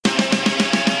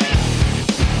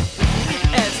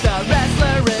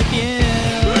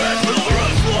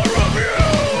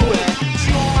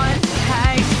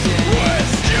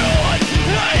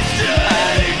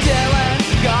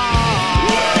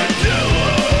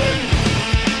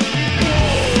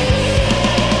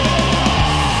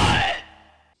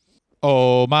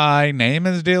my name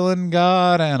is Dylan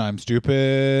God, and I'm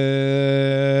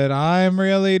stupid. I'm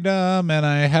really dumb, and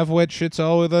I have wet shits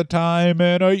all the time,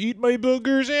 and I eat my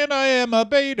boogers, and I am a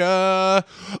beta.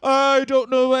 I don't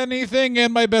know anything,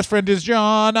 and my best friend is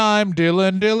John. I'm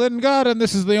Dylan God, and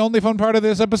this is the only fun part of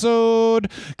this episode,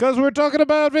 because we're talking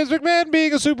about Vince McMahon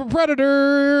being a super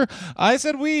predator. I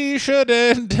said we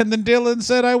shouldn't, and then Dylan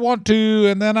said I want to,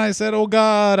 and then I said, oh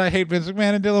God, I hate Vince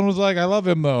McMahon, and Dylan was like, I love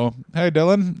him though. Hey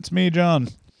Dylan, it's me, John.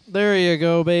 There you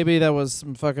go, baby. That was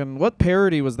some fucking... What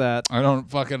parody was that? I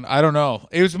don't know.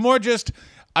 It was more just,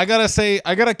 I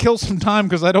gotta kill some time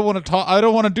because I don't want to talk. I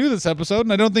don't want to do this episode,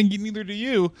 and I don't think neither do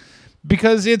you,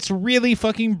 because it's really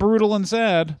fucking brutal and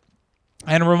sad,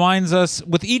 and reminds us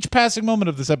with each passing moment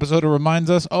of this episode. It reminds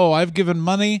us, oh, I've given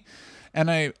money, and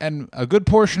a good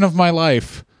portion of my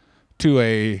life to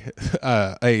a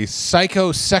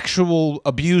psychosexual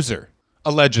abuser.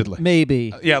 Allegedly.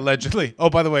 Maybe. Yeah, allegedly. Oh,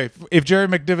 by the way, if Jerry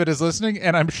McDivitt is listening,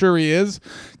 and I'm sure he is,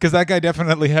 because that guy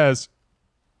definitely has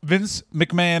Vince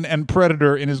McMahon and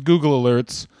Predator in his Google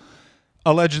alerts,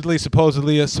 allegedly,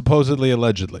 supposedly,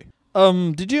 allegedly.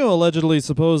 Did you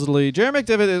supposedly... Jerry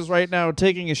McDivitt is right now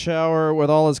taking a shower with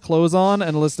all his clothes on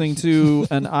and listening to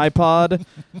an iPod,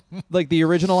 like the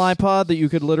original iPod that you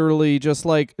could literally just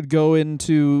like go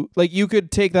into... Like you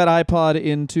could take that iPod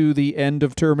into the end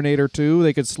of Terminator 2.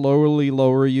 They could slowly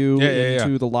lower you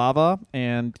into the lava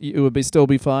and it would still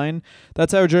be fine.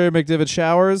 That's how Jerry McDivitt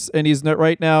showers, and he's not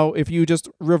right now. If you just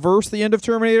reverse the end of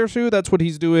Terminator 2, that's what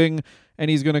he's doing. And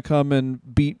he's going to come and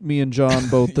beat me and John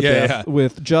both to death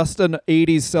with just an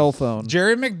 80s cell phone.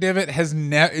 Jerry McDivitt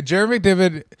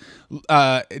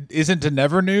isn't a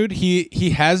never nude. He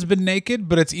has been naked,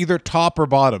 but it's either top or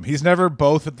bottom. He's never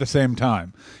both at the same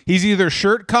time. He's either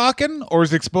shirt cocking or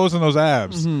is exposing those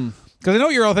abs. Because I know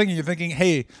what you're all thinking. You're thinking,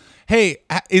 hey,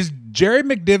 is Jerry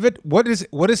McDivitt, what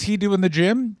does he do in the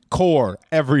gym? Core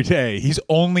every day. He's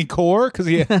only core? Because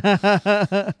he...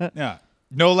 yeah.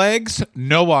 No legs,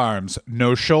 no arms,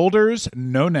 no shoulders,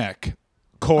 no neck.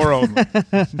 Core only.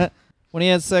 When he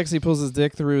has sex, he pulls his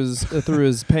dick through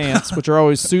his pants, which are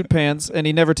always suit pants, and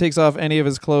he never takes off any of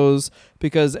his clothes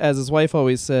because, as his wife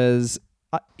always says,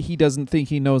 he doesn't think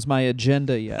he knows my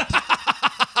agenda yet.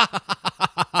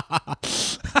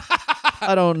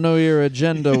 I don't know your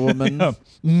agenda, woman.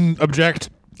 Object.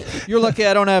 You're lucky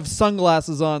I don't have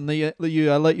sunglasses on. I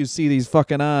let you see these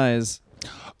fucking eyes.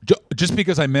 Just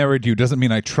because I married you doesn't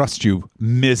mean I trust you,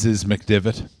 Mrs.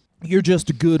 McDivitt. You're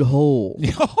just a good hole.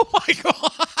 Oh, my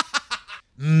God.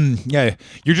 Yeah,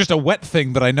 you're just a wet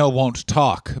thing that I know won't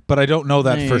talk, but I don't know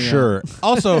that for sure.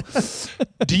 Also,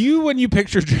 when you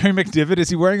picture Jerry McDivitt, is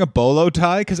he wearing a bolo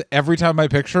tie? Because every time I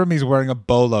picture him, he's wearing a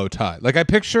bolo tie. Like, I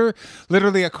picture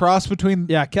literally a cross between...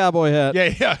 Yeah, cowboy hat.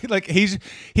 Yeah. Like, he's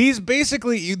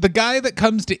basically the guy that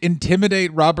comes to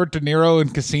intimidate Robert De Niro in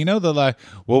Casino. They're like,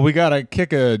 well, we got to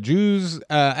kick a Jew's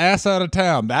ass out of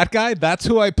town. That guy, that's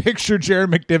who I picture Jerry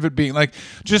McDivitt being. Like,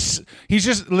 he's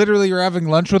just literally, you're having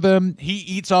lunch with him.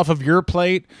 He eats off of your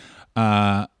plate.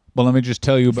 Well, let me just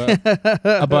tell you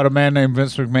about a man named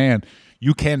Vince McMahon.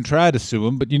 You can try to sue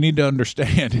him, but you need to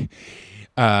understand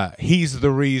he's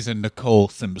the reason Nicole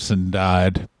Simpson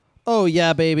died. Oh,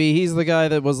 yeah, baby. He's the guy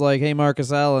that was like, hey,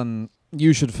 Marcus Allen,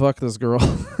 you should fuck this girl.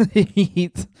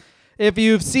 If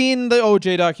you've seen the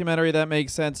OJ documentary, that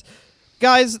makes sense.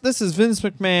 Guys, this is Vince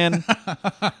McMahon.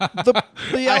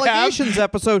 the allegations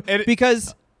episode,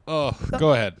 because... Oh,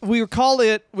 go ahead. We were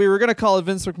going to call it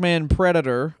Vince McMahon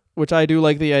Predator, which I do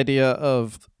like the idea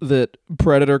of that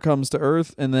Predator comes to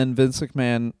Earth and then Vince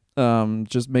McMahon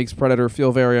just makes Predator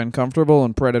feel very uncomfortable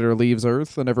and Predator leaves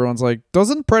Earth and everyone's like,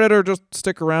 doesn't Predator just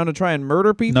stick around and try and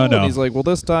murder people? No. And he's like, well,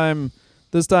 this time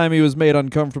he was made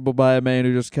uncomfortable by a man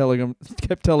who just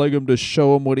kept telling him to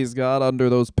show him what he's got under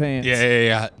those pants.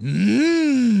 Yeah.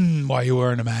 Why are you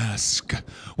wearing a mask?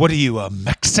 What are you, a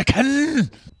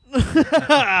Mexican?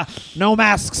 No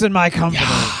masks in my company.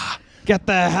 Yeah. Get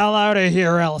the hell out of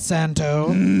here, El Santo.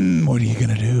 What are you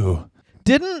gonna do?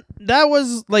 That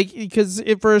was like, because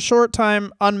for a short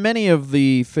time on many of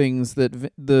the things that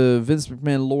the Vince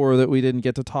McMahon lore that we didn't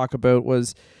get to talk about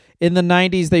was in the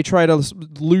 90s, they tried a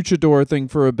luchador thing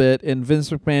for a bit, and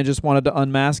Vince McMahon just wanted to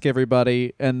unmask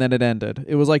everybody, and then it ended.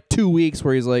 It was like 2 weeks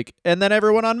where he's like, and then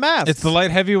everyone unmasked. It's the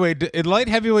light heavyweight. The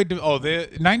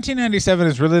 1997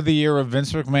 is really the year of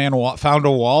Vince McMahon found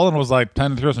a wall and was like,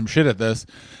 time to throw some shit at this.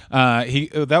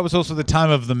 That was also the time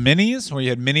of the minis, where you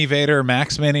had Mini Vader,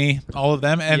 Max Mini, all of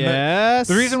them. And yes.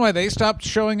 The reason why they stopped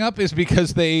showing up is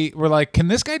because they were like, can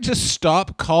this guy just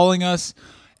stop calling us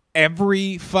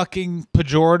every fucking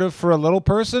pejorative for a little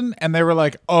person? And they were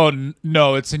like, oh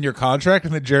no, it's in your contract.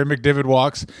 And then Jerry McDivitt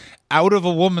walks out of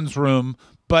a woman's room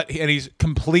and he's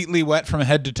completely wet from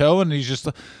head to toe, and he's just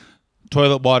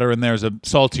toilet water in there is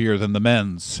saltier than the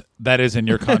men's. That is in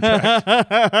your contract.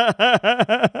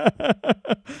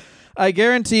 I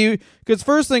guarantee you, because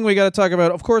first thing we got to talk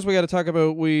about, of course, we addressed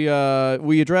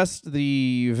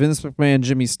the Vince McMahon,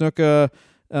 Jimmy Snuka,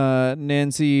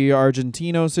 Nancy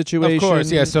Argentino situation. Of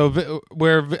course, yeah. So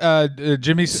where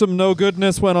Jimmy some no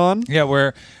goodness went on. Yeah,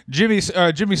 where Jimmy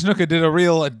Snuka did a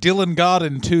real Dylan God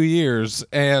in 2 years,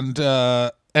 and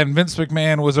Vince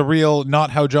McMahon was a real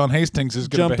not how John Hastings is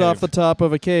going to behave. Jumped off the top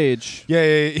of a cage.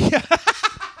 Yeah.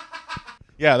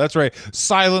 Yeah, that's right.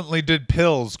 Silently did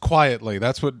pills quietly.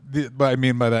 That's what I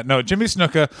mean by that. No, Jimmy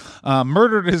Snuka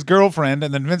murdered his girlfriend,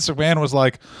 and then Vince McMahon was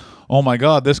like, "Oh my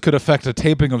God, this could affect a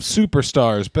taping of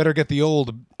Superstars. Better get the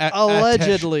old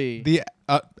allegedly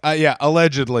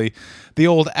allegedly the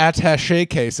old attaché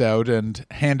case out and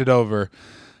hand it over."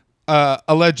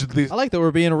 Allegedly. I like that we're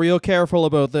being real careful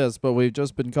about this, but we've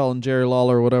just been calling Jerry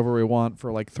Lawler whatever we want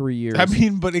for like 3 years. I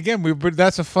mean, but again,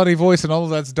 that's a funny voice, and all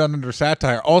of that's done under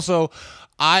satire. Also,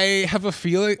 I have a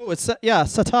feeling. Oh, it's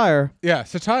satire. Yeah,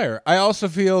 satire. I also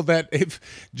feel that if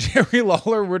Jerry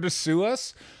Lawler were to sue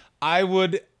us, I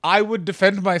would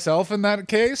defend myself in that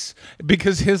case,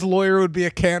 because his lawyer would be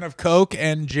a can of Coke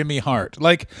and Jimmy Hart.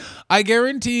 Like, I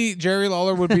guarantee Jerry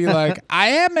Lawler would be like, "I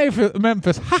am a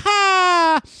Memphis. Ha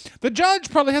ha! The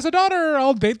judge probably has a daughter.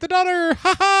 I'll date the daughter.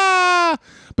 Ha ha!"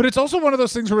 But it's also one of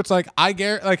those things where it's like,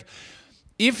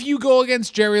 if you go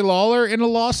against Jerry Lawler in a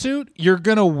lawsuit, you're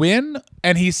gonna win,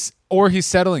 and he's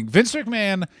settling. Vince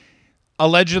McMahon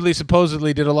allegedly,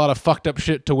 supposedly did a lot of fucked up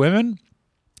shit to women.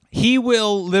 He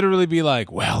will literally be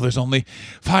like, "Well, there's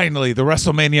finally the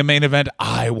WrestleMania main event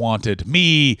I wanted,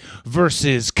 me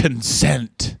versus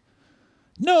consent.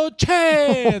 No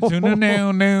chance, no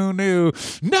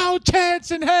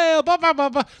chance in hell." Bah, bah, bah,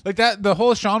 bah. Like that, the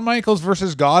whole Shawn Michaels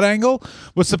versus God angle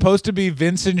was supposed to be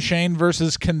Vince and Shane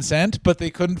versus consent, but they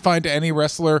couldn't find any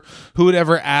wrestler who had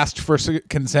ever asked for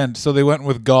consent, so they went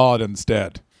with God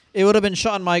instead. It would have been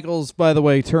Shawn Michaels, by the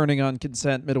way, turning on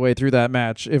consent midway through that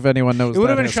match, if anyone knows. It would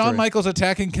have been history. Shawn Michaels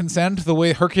attacking consent the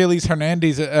way Hercules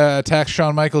Hernandez attacked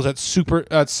Shawn Michaels at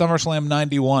SummerSlam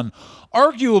 91.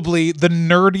 Arguably the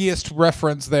nerdiest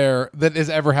reference there that has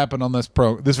ever happened on this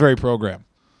very program.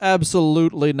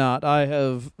 Absolutely not. I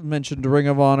have mentioned Ring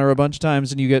of Honor a bunch of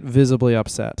times, and you get visibly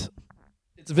upset.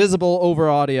 It's visible over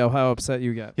audio how upset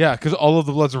you get. Yeah, because all of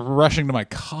the blood's rushing to my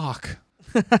cock.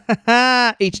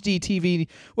 HD TV.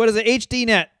 What is it? HD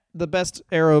Net, the best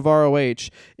era of ROH.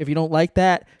 If you don't like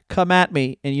that, come at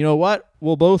me. And you know what?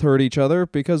 We'll both hurt each other,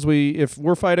 because if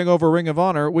we're fighting over Ring of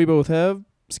Honor, we both have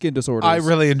skin disorders. I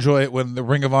really enjoy it when the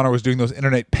Ring of Honor was doing those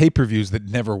internet pay-per-views that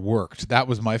never worked. That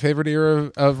was my favorite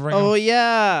era of Ring of Honor. Oh,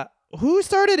 yeah. Who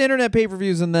started internet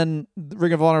pay-per-views, and then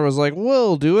Ring of Honor was like,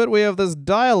 "We'll do it. We have this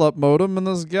dial-up modem and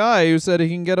this guy who said he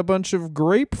can get a bunch of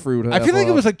grapefruit." I feel like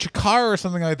it was like Chikara or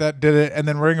something like that did it, and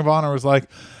then Ring of Honor was like,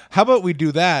 "How about we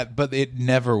do that, but it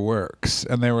never works?"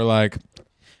 And they were like,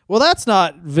 "Well, that's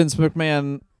not Vince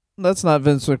McMahon. That's not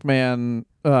Vince McMahon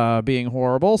being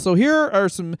horrible." So here are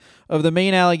some of the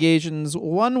main allegations.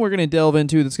 One we're going to delve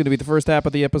into, that's going to be the first half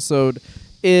of the episode,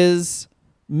 is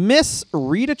Miss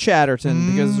Rita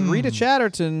Chatterton, because Rita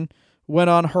Chatterton went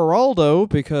on Geraldo,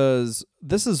 because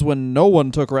this is when no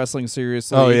one took wrestling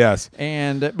seriously. Oh, yes.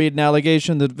 And made an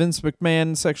allegation that Vince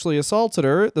McMahon sexually assaulted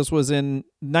her. This was in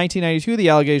 1992, the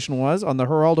allegation was, on the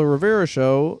Geraldo Rivera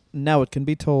show. Now it can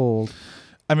be told.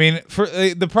 I mean, for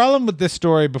the problem with this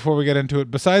story, before we get into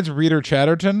it, besides Rita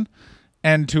Chatterton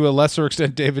and to a lesser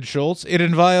extent David Schultz, it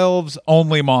involves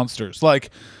only monsters. Like,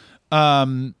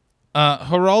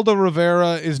 Geraldo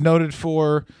Rivera is noted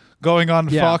for going on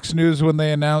Fox News when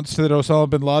they announced that Osama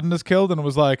bin Laden is killed, and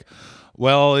was like,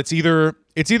 "Well, it's either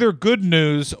good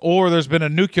news or there's been a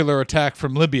nuclear attack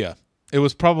from Libya. It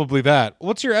was probably that."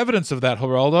 What's your evidence of that,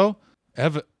 Geraldo?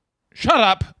 Shut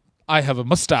up. I have a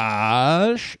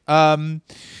mustache.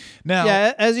 Now,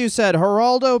 yeah, as you said,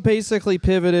 Geraldo basically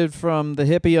pivoted from the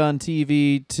hippie on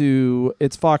TV to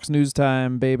it's Fox News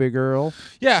time, baby girl.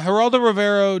 Yeah, Geraldo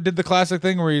Rivera did the classic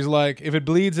thing where he's like, "If it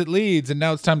bleeds, it leads," and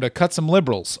now it's time to cut some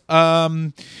liberals.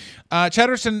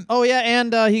 Chatterton. Oh, yeah,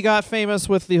 and he got famous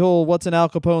with the whole "what's in Al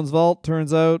Capone's vault?"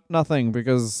 Turns out nothing,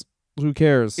 because who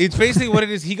cares? It's basically what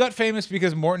it is. He got famous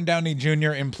because Morton Downey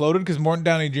Jr. imploded, because Morton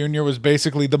Downey Jr. was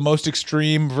basically the most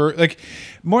extreme.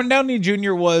 Morton Downey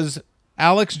Jr. was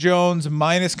Alex Jones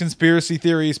minus conspiracy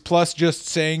theories, plus just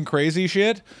saying crazy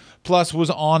shit, plus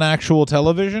was on actual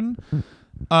television.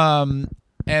 And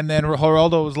then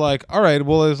Geraldo was like, "All right,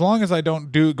 well, as long as I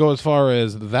don't go as far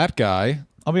as that guy,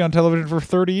 I'll be on television for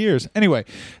 30 years." Anyway,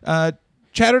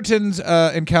 Chatterton's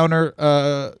encounter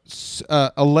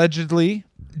allegedly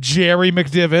Jerry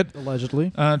McDivitt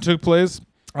Allegedly. took place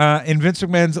in Vince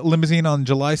McMahon's limousine on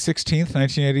July 16th,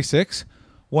 1986.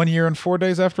 1 year and 4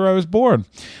 days after I was born.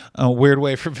 A weird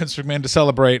way for Vince McMahon to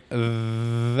celebrate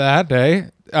that day.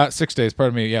 6 days,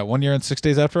 pardon me. Yeah, 1 year and 6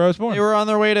 days after I was born. They were on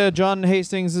their way to John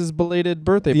Hastings' belated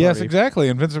birthday party. Yes, exactly.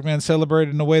 And Vince McMahon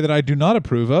celebrated in a way that I do not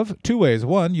approve of. 2 ways.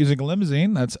 1, using a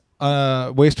limousine. That's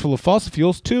wasteful of fossil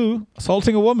fuels. 2,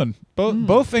 assaulting a woman.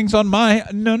 Both things on my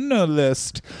no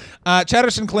list.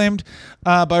 Chatterton claimed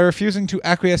by refusing to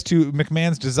acquiesce to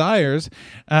McMahon's desires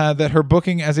that her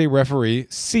booking as a referee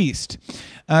ceased.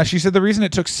 She said the reason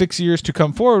it took 6 years to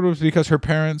come forward was because her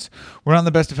parents were not in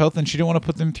the best of health and she didn't want to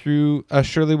put them through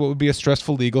surely what would be a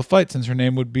stressful legal fight since her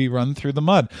name would be run through the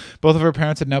mud. Both of her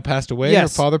parents had now passed away.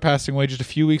 Yes. Her father passing away just a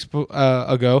few weeks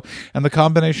ago, and the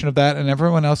combination of that and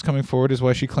everyone else coming forward is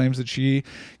why she claims that she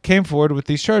came forward with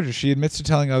these charges. She admits to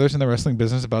telling others in the wrestling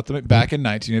business about them back in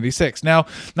 1986. Now,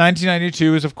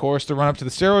 1992 is, of course, the run-up to the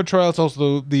steroid trial. It's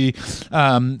also the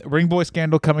Ring Boy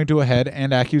scandal coming to a head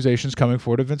and accusations coming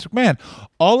forward of Vince McMahon.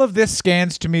 All of this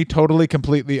scans to me totally,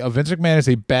 completely of Vince McMahon as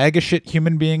a bag of shit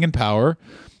human being in power,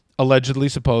 allegedly,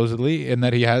 supposedly, in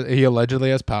that he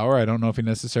allegedly has power. I don't know if he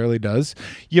necessarily does.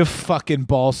 You fucking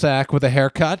ball sack with a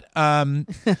haircut.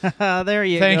 There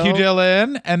you Thank go. you,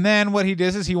 Dylan. And then what he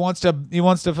does is he wants to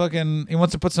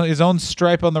put his own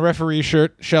stripe on the referee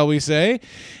shirt, shall we say?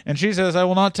 And she says, "I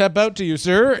will not tap out to you,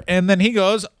 sir." And then he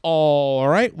goes, "All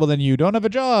right, well then you don't have a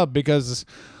job because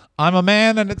I'm a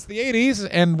man and it's the 80s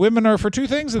and women are for 2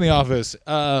 things in the office,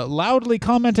 loudly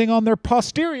commenting on their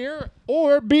posterior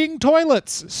or being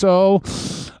toilets." So,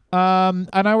 and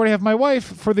I already have my wife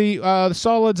for the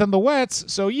solids and the wets,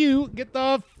 so you get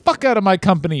the fuck out of my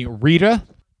company, Rita.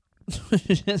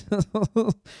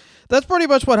 That's pretty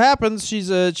much what happens. She's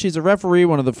a referee,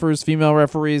 one of the first female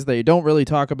referees. They don't really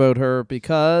talk about her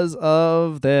because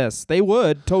of this. They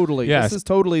would, totally. Yes. This is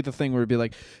totally the thing where it'd be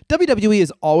like, WWE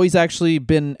has always actually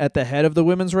been at the head of the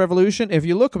women's revolution. If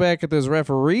you look back at this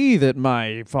referee that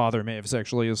my father may have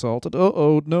sexually assaulted,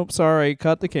 nope, sorry,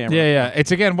 cut the camera. Yeah.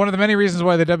 It's, again, one of the many reasons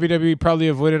why the WWE probably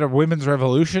avoided a women's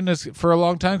revolution is for a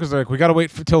long time, because they're like, we got to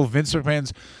wait until Vince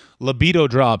McMahon's libido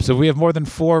drops. If we have more than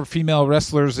 4 female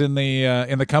wrestlers in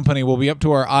the company, we'll be up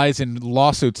to our eyes in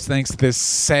lawsuits thanks to this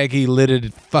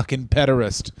saggy-lidded fucking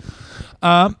pederast.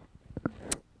 Now,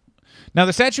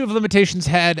 the statute of limitations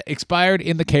had expired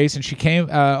in the case, and she came.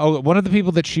 One of the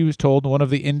people that she was told, one of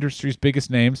the industry's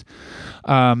biggest names,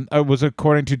 was,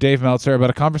 according to Dave Meltzer, about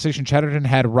a conversation Chatterton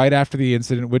had right after the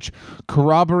incident, which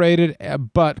corroborated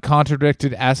but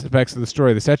contradicted aspects of the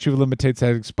story. The statute of limitations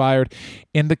had expired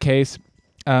in the case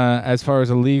as far as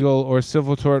a legal or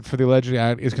civil tort for the alleged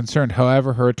act is concerned.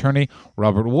 However, her attorney,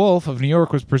 Robert Wolf of New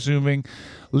York, was presuming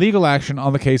legal action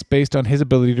on the case based on his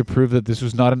ability to prove that this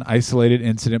was not an isolated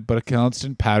incident but a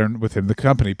constant pattern within the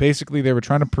company. Basically, they were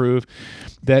trying to prove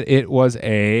that it was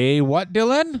a what,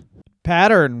 Dylan?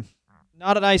 Pattern,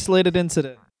 not an isolated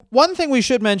incident. One thing we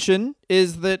should mention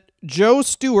is that Joe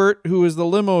Stewart, who is the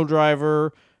limo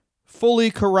driver,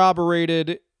 fully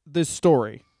corroborated this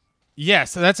story.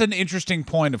 Yes, that's an interesting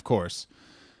point, of course.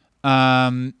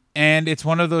 And it's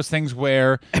one of those things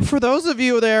where... And for those of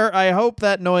you there, I hope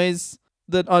that noise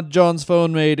that John's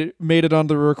phone made it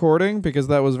onto the recording, because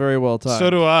that was very well timed. So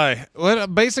do I.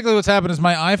 Basically, what's happened is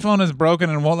my iPhone is broken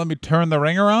and won't let me turn the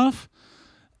ringer off.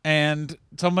 And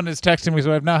someone is texting me,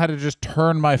 so I've now had to just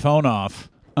turn my phone off.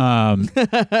 And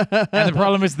the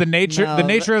problem is the nature of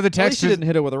the text. At least you didn't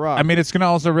hit it with a rock. I mean, it's going to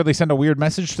also really send a weird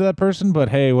message to that person, but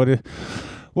hey,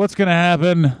 what's going to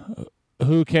happen?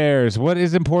 Who cares? What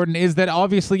is important is that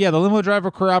obviously, the limo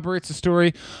driver corroborates the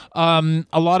story. A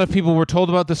lot of people were told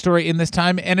about the story in this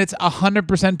time, and it's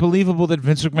 100% believable that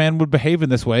Vince McMahon would behave in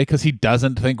this way because he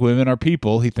doesn't think women are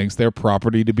people. He thinks they're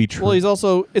property to be true. Well, it's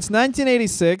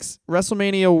 1986.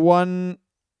 WrestleMania 1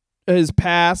 has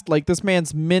passed. Like, this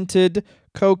man's minted.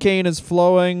 Cocaine is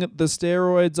flowing. The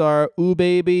steroids are, ooh,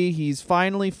 baby. He's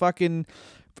finally fucking...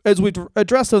 As we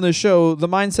addressed on this show, the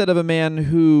mindset of a man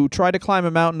who tried to climb a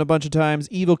mountain a bunch of times,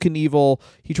 Evel Knievel.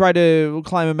 He tried to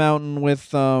climb a mountain with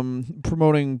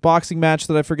promoting boxing match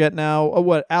that I forget now.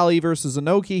 Ali versus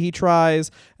Inoki he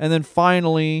tries. And then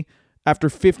finally,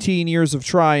 after 15 years of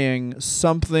trying,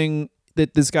 something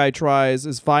that this guy tries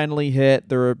is finally hit.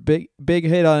 They're a big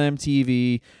hit on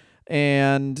MTV.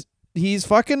 And... he's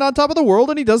fucking on top of the world,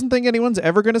 and he doesn't think anyone's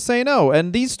ever going to say no.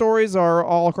 And these stories are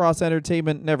all across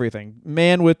entertainment and everything.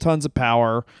 Man with tons of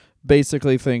power,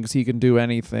 basically thinks he can do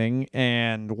anything,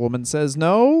 and woman says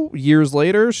no. Years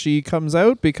later, she comes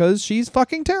out because she's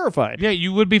fucking terrified. Yeah,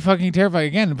 you would be fucking terrified.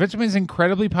 Again, Vince McMahon is an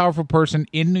incredibly powerful person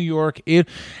in New York, and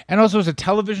also as a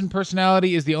television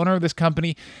personality, is the owner of this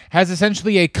company, has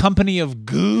essentially a company of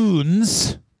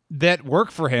goons that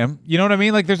work for him. You know what I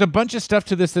mean? Like, there's a bunch of stuff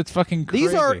to this that's fucking crazy.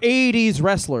 These are 80s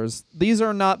wrestlers. These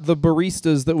are not the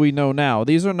baristas that we know now.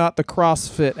 These are not the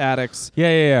CrossFit addicts.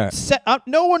 Yeah.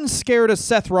 No one's scared of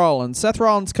Seth Rollins. Seth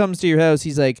Rollins comes to your house.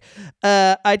 He's like,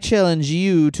 I challenge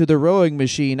you to the rowing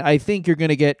machine. I think you're going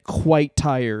to get quite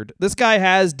tired. This guy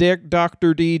has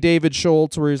Dr. D, David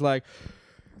Schultz, where he's like,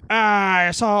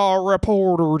 I saw a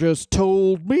reporter just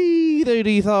told me that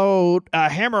he thought a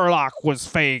hammerlock was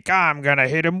fake. I'm going to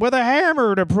hit him with a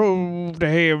hammer to prove to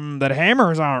him that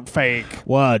hammers aren't fake.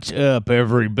 What's up,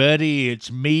 everybody? It's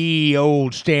me,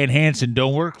 old Stan Hansen.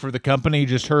 Don't work for the company.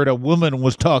 Just heard a woman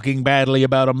was talking badly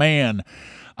about a man.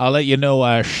 I'll let you know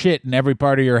I shit in every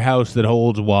part of your house that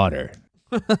holds water.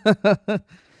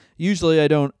 Usually I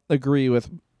don't agree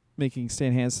with making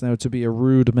Stan Hansen out to be a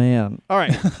rude man. All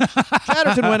right.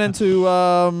 Chatterton went into...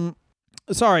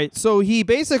 so he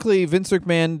basically, Vince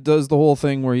McMahon does the whole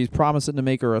thing where he's promising to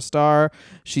make her a star.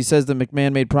 She says that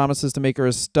McMahon made promises to make her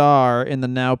a star in the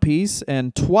Now piece.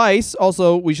 And twice,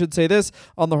 also, we should say this,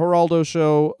 on the Geraldo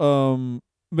show,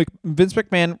 Vince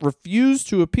McMahon refused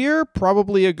to appear.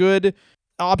 Probably a good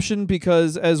option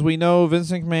because, as we know,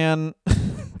 Vince McMahon's...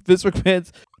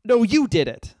 No, you did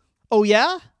it. Oh,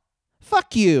 yeah?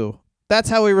 Fuck you. That's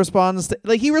how he responds.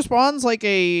 He responds like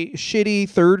a shitty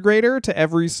third grader to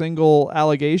every single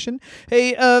allegation.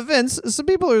 Hey, Vince, some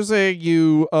people are saying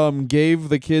you gave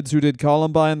the kids who did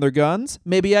Columbine their guns.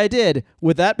 Maybe I did.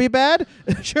 Would that be bad?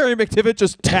 Sherry McDivitt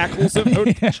just tackles him out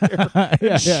of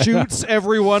the chair, shoots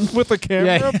everyone with a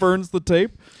camera, burns the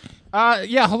tape.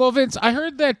 Hello, Vince. I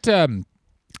heard that...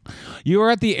 you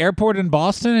were at the airport in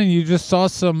Boston and you just saw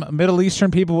some Middle Eastern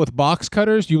people with box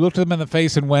cutters. You looked them in the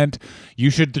face and went,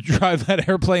 you should drive that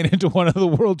airplane into one of the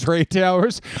World Trade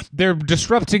Towers. They're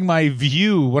disrupting my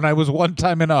view when I was one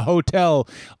time in a hotel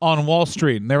on Wall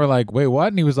Street. And they were like, wait, what?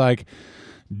 And he was like,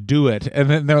 do it. And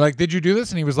then they're like, did you do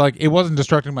this? And he was like, it wasn't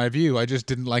disrupting my view. I just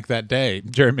didn't like that day.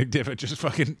 Jerry McDivitt just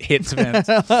fucking hits Vince.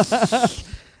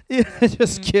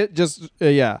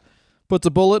 Puts a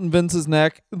bullet in Vince's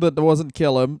neck that doesn't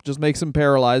kill him, just makes him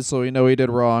paralyzed so we know he did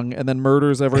wrong, and then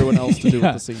murders everyone else to do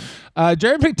with the scene.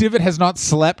 Jerry McDivitt has not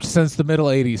slept since the middle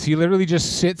 80s. He literally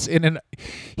just sits in an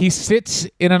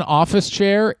office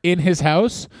chair in his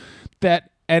house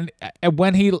and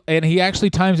when he actually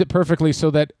times it perfectly so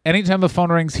that anytime the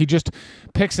phone rings, he just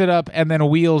picks it up and then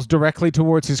wheels directly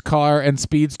towards his car and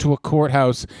speeds to a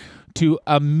courthouse to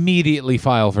immediately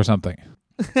file for something.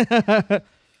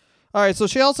 All right, so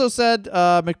she also said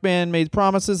McMahon made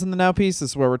promises in the Now piece.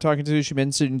 This is where we're talking to. She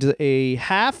mentioned a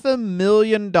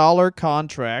 $500,000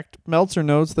 contract. Meltzer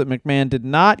notes that McMahon did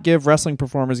not give wrestling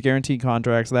performers guaranteed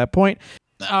contracts at that point.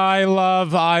 I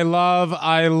love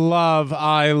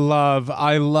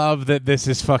that this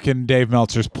is fucking Dave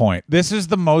Meltzer's point. This is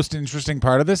the most interesting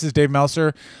part of this, is Dave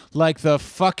Meltzer, like the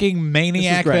fucking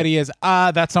maniac that he is.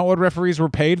 That's not what referees were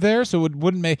paid there, so it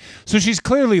wouldn't make... So she's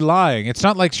clearly lying. It's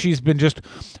not like she's been just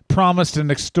promised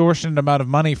an extortionate amount of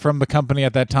money from the company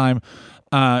at that time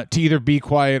to either be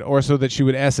quiet or so that she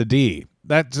would S a D.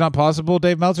 That's not possible.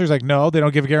 Dave Meltzer's like, no, they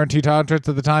don't give guaranteed contracts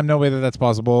at the time. No way that's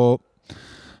possible.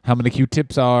 How many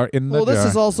Q-tips are in the jar? This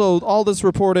is also, all this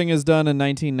reporting is done in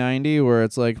 1990, where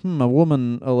it's like, a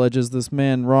woman alleges this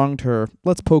man wronged her.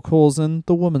 Let's poke holes in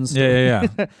the woman's story. Yeah.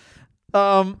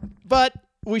 But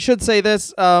we should say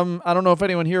this. I don't know if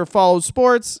anyone here follows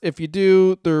sports. If you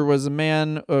do, there was a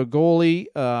goalie,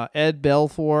 Ed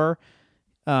Belfour,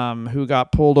 who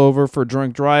got pulled over for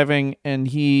drunk driving, and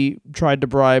he tried to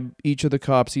bribe each of the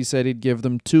cops. He said he'd give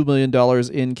them $2 million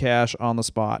in cash on the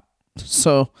spot.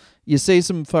 So... you say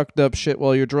some fucked up shit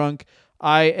while you're drunk.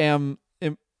 Vince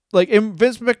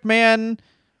McMahon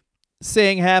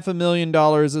saying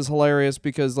 $500,000 is hilarious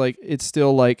because it's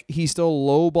still he still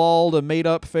lowballed a made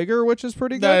up figure, which is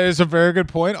pretty good. That is a very good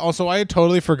point. Also, I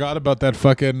totally forgot about that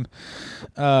fucking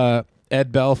Ed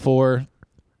Belfour.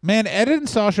 Man, Ed and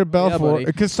Sasha Belfour,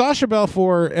 because Sasha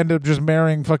Belfour ended up just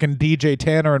marrying fucking DJ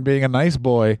Tanner and being a nice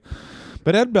boy,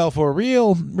 but Ed Belfour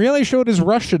really showed his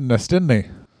Russianness, didn't he?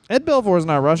 Ed Belfour is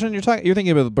not Russian. You're thinking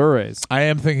about the Bures. I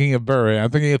am thinking of Bure. I'm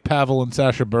thinking of Pavel and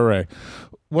Sasha Bure.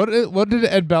 What did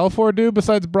Ed Belfour do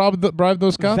besides bribe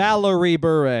those cops? Valerie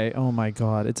Bure. Oh my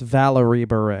God, it's Valerie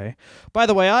Bure. By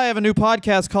the way, I have a new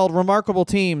podcast called Remarkable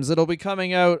Teams. It'll be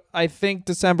coming out, I think,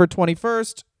 December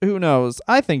 21st. Who knows?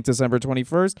 I think December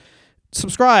 21st.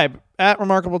 Subscribe at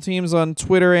Remarkable Teams on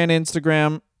Twitter and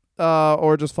Instagram.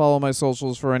 or just follow my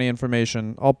socials for any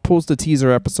information. I'll post a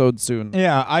teaser episode soon.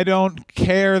 Yeah, I don't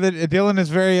care that Dylan is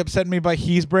very upset at me, but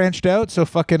he's branched out. So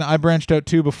fucking I branched out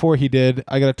too before he did.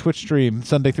 I got a Twitch stream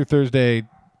Sunday through Thursday,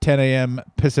 10 a.m.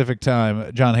 Pacific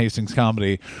time, John Hastings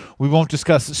comedy. We won't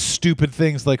discuss stupid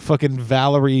things like fucking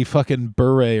Valerie fucking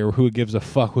Bure or who gives a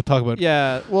fuck. We'll talk about...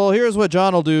 Yeah, well, here's what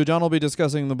John will do. John will be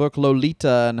discussing the book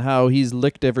Lolita and how he's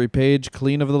licked every page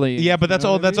clean of the leaves. Yeah, but that's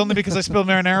all. That's only because I spilled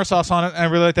marinara sauce on it, and I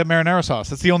really like that marinara sauce.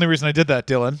 That's the only reason I did that,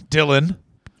 Dylan.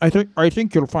 I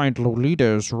think you'll find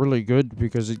Lolita is really good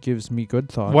because it gives me good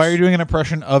thoughts. Why are you doing an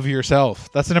impression of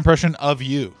yourself? That's an impression of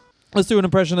you. Let's do an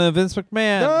impression of Vince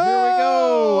McMahon. Here we go.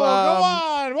 Go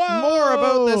on. Whoa. More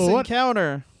about this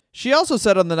encounter. She also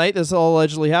said on the night this all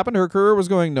allegedly happened, her career was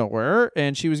going nowhere,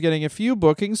 and she was getting a few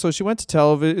bookings, so she went to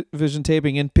television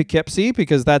taping in Poughkeepsie,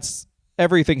 because that's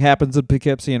everything happens in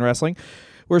Poughkeepsie in wrestling,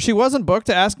 where she wasn't booked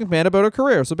to ask McMahon about her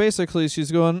career. So basically,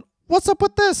 she's going, what's up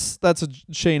with this? That's a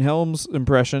Shane Helms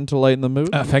impression to lighten the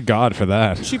mood. Thank God for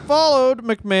that. She followed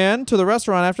McMahon to the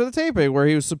restaurant after the taping, where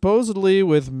he was supposedly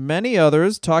with many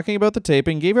others talking about the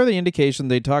taping, gave her the indication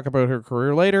they'd talk about her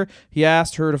career later. He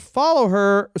asked her to follow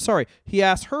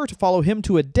him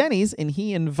to a Denny's, and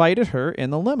he invited her in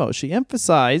the limo. She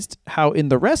emphasized how in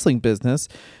the wrestling business,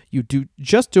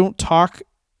 just do not talk,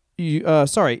 and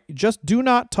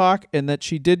that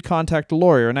she did contact a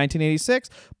lawyer in 1986,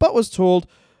 but was told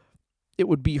it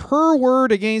would be her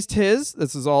word against his.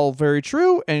 This is all very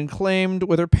true, and claimed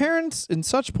with her parents in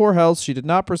such poor health, she did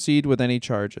not proceed with any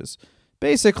charges.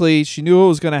 Basically, she knew what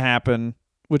was going to happen,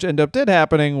 which ended up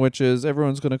happening, which is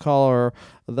everyone's going to call her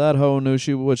that hoe knew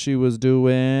what she was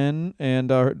doing, and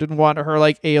didn't want her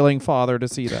like ailing father to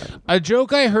see that. A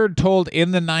joke I heard told in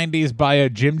the 90s by a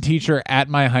gym teacher at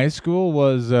my high school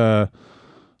was it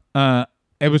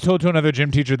was told to another gym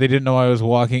teacher. They didn't know I was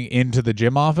walking into the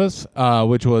gym office,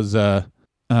 which was a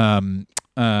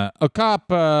cop,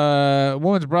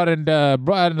 woman's brought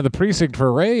into the precinct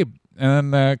for rape,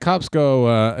 and the cops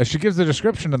go, she gives the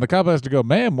description, and the cop has to go,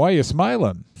 ma'am, why are you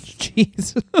smiling?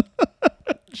 Jesus.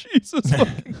 Jesus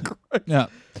fucking Christ. Yeah.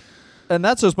 And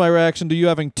that's just my reaction to you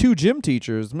having two gym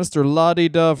teachers, Mr.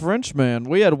 La-di-da Frenchman.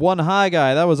 We had one high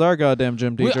guy. That was our goddamn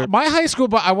gym teacher. My high school,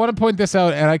 but I want to point this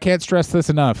out, and I can't stress this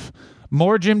enough.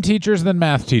 More gym teachers than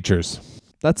math teachers.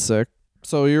 That's sick.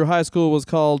 So your high school was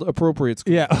called appropriate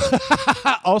school. Yeah.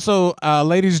 Also,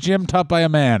 ladies' gym taught by a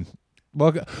man.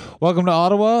 Welcome to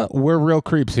Ottawa. We're real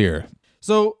creeps here.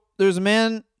 So there's a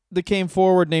man that came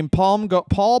forward named Paul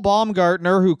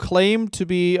Baumgartner, who claimed to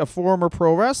be a former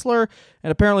pro wrestler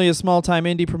and apparently a small-time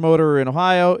indie promoter in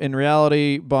Ohio. In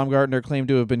reality, Baumgartner claimed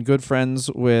to have been good friends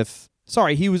with...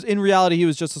 he was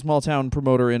just a small-town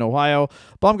promoter in Ohio.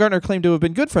 Baumgartner claimed to have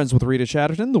been good friends with Rita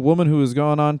Chatterton, the woman who has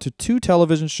gone on to 2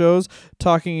 television shows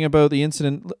talking about the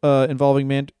incident involving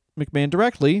McMahon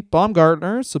directly.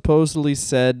 Baumgartner supposedly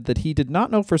said that he did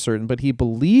not know for certain, but he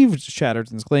believed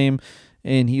Chatterton's claim,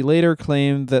 and he later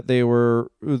claimed that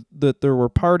there were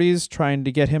parties trying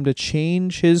to get him to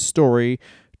change his story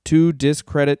to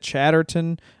discredit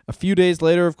Chatterton. A few days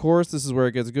later, of course, this is where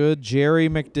it gets good, Jerry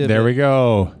McDivitt. There we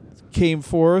go. Came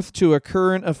forth to a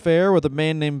current affair with a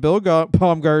man named Bill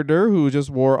Baumgartner, who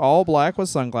just wore all black with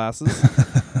sunglasses.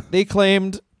 He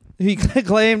claimed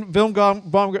Bill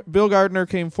Gardner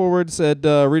came forward, said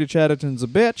Rita Chatterton's a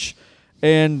bitch,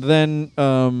 and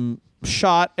then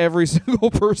shot every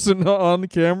single person on the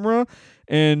camera,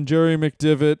 and Jerry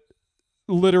McDivitt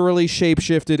literally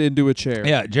shapeshifted into a chair.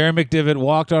 Yeah, Jerry McDivitt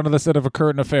walked onto the set of A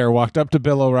Curtain Affair, walked up to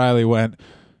Bill O'Reilly, went,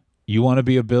 "You want to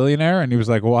be a billionaire?" And he was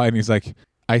like, "Why?" And he's like,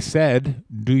 "I said,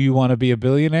 do you want to be a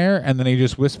billionaire?" And then he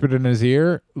just whispered in his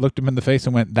ear, looked him in the face,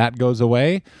 and went, "That goes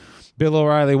away." Bill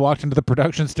O'Reilly walked into the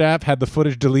production staff, had the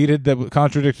footage deleted that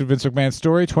contradicted Vince McMahon's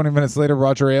story. 20 minutes later,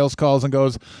 Roger Ailes calls and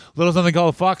goes, "Little something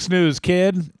called Fox News,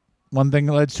 kid." One thing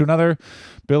leads to another.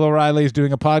 Bill O'Reilly is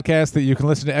doing a podcast that you can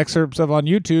listen to excerpts of on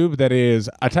YouTube that is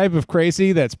a type of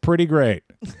crazy that's pretty great.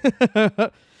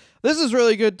 This is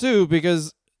really good, too,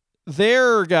 because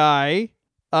their guy,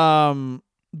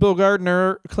 Bill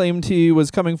Gardner, claimed he was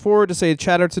coming forward to say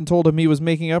Chatterton told him he was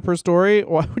making up her story.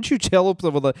 Why would you tell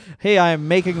people that, hey, I am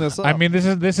making this up? I mean,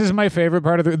 this is my favorite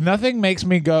part of it. Nothing makes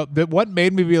me go... What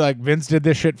made me be like, Vince did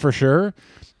this shit for sure,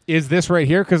 is this right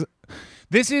here, because...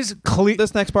 This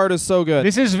next part is so good.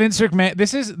 This is Vince McMahon.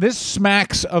 This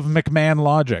smacks of McMahon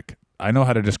logic. I know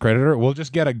how to discredit her. We'll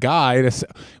just get a guy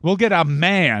we'll get a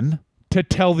man to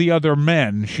tell the other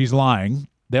men she's lying.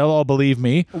 They'll all believe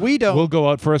me. We don't. We'll go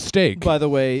out for a steak. By the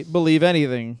way, believe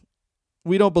anything.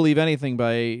 We don't believe anything,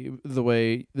 by the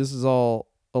way. This is all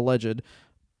alleged.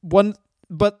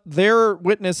 But their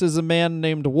witness is a man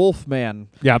named Wolfman.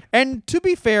 Yep. And to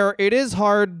be fair, it is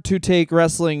hard to take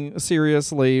wrestling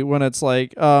seriously when it's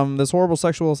like, this horrible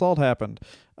sexual assault happened.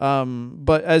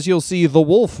 But as you'll see, the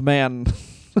Wolfman,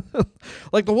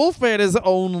 like the Wolfman is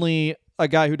only a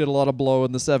guy who did a lot of blow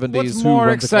in the 70s. What's who more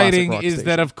runs a classic exciting rock is station.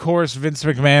 that, of course, Vince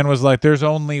McMahon was like, there's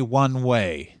only one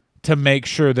way to make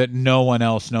sure that no one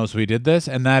else knows we did this,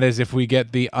 and that is if we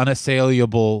get the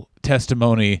unassailable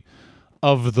testimony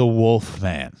of the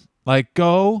Wolfman. Like,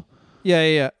 go.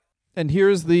 Yeah. And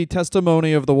here's the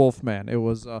testimony of the Wolfman. It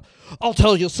was, I'll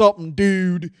tell you something,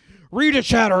 dude. Rita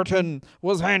Chatterton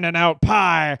was handing out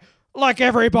pie like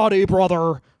everybody,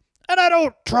 brother. And I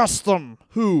don't trust them.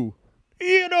 Who?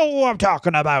 You know who I'm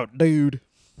talking about, dude.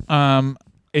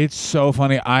 It's so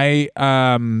funny.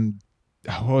 What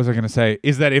was I going to say?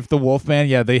 Is that if the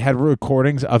Wolfman, they had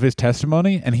recordings of his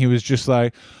testimony, and he was just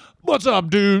like, what's up,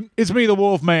 dude? It's me, the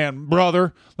Wolfman,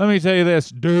 brother. Let me tell you this,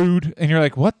 dude. And you're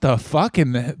like, what the fuck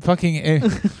in the fucking...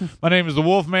 My name is the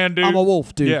Wolfman, dude. I'm a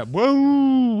wolf, dude. Yeah.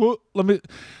 Whoa.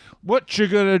 What you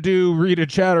gonna do, Rita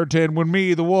Chatterton, when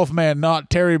me, the Wolfman, not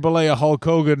Terry Bollea, Hulk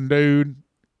Hogan, dude,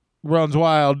 runs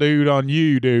wild, dude, on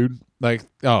you, dude. Like,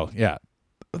 oh, yeah.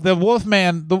 The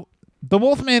Wolfman... The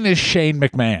Wolfman is Shane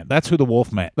McMahon. That's who the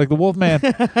Wolfman... Like, the Wolfman...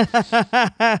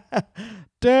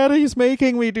 Daddy's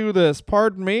making me do this.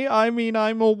 Pardon me. I mean,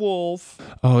 I'm a wolf.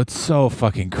 Oh, it's so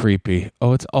fucking creepy.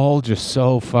 Oh, it's all just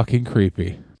so fucking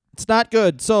creepy. It's not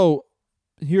good. So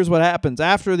here's what happens.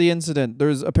 After the incident,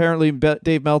 there's apparently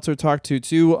Dave Meltzer talked to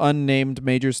two unnamed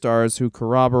major stars who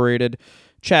corroborated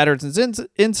Chatterton's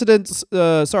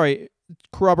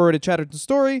corroborated Chatterton's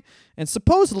story. And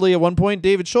supposedly, at one point,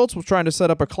 David Schultz was trying to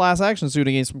set up a class action suit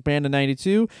against McMahon in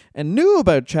 92 and knew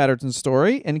about Chatterton's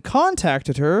story and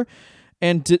contacted her.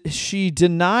 And she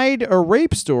denied a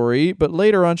rape story, but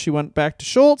later on she went back to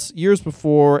Schultz years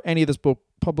before any of this spoke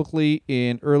publicly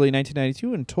in early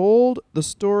 1992 and told the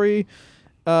story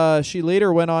she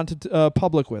later went on to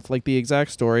public with, like the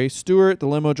exact story. Stewart, the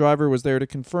limo driver, was there to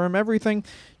confirm everything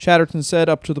Chatterton said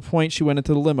up to the point she went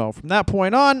into the limo. From that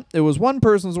point on, it was one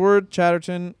person's word,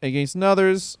 Chatterton, against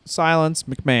another's, silence,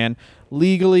 McMahon.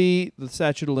 Legally, the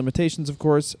statute of limitations, of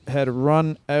course, had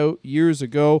run out years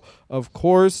ago. Of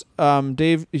course,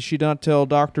 she did not tell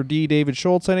Dr. D. David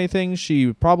Schultz anything.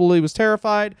 She probably was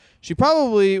terrified. She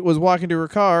probably was walking to her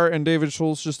car, and David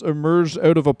Schultz just emerged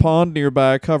out of a pond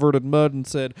nearby covered in mud and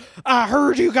said, I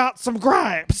heard you got some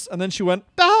gripes. And then she went,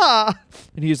 ah.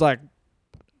 And he's like,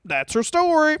 that's her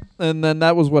story. And then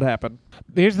that was what happened.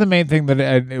 Here's the main thing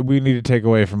that we need to take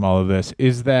away from all of this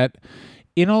is that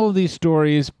in all of these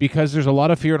stories, because there's a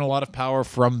lot of fear and a lot of power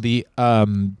from the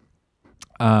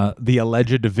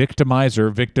alleged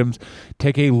victimizer, victims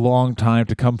take a long time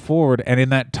to come forward, and in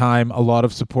that time, a lot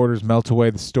of supporters melt away.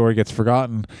 The story gets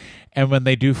forgotten, and when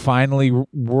they do finally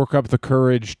work up the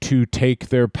courage to take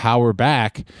their power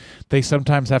back, they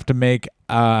sometimes have to make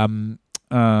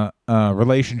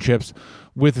relationships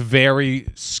with very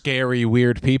scary,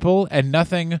 weird people, and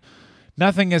nothing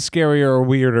is scarier or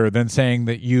weirder than saying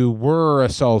that you were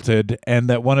assaulted and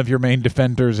that one of your main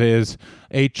defenders is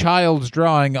a child's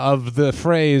drawing of the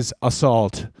phrase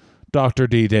assault, Dr.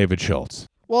 D. David Schultz.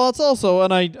 Well, it's also,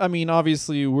 and I mean,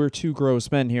 obviously we're two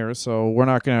gross men here, so we're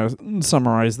not going to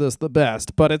summarize this the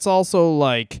best, but it's also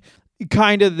like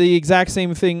kind of the exact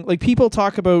same thing. Like, people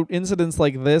talk about incidents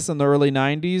like this in the early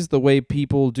 90s the way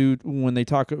people do when they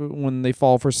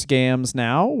fall for scams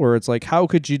now, where it's like, how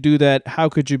could you do that? How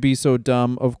could you be so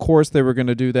dumb? Of course they were going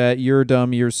to do that. You're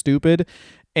dumb. You're stupid.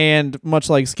 And much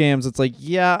like scams, it's like,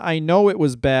 yeah, I know it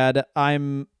was bad. If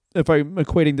I'm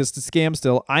equating this to scam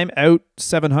still, I'm out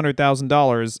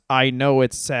 $700,000. I know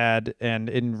it's sad,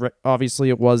 and obviously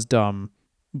it was dumb.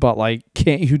 But, like,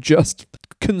 can't you just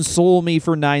console me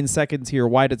for 9 seconds here?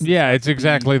 Why does it's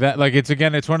exactly that. Like,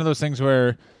 it's one of those things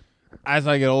where as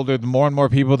I get older, the more and more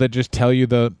people that just tell you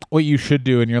what you should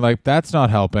do, and you're like, that's not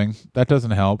helping. That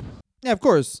doesn't help. Yeah, of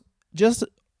course. Just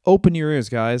open your ears,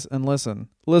 guys, and listen.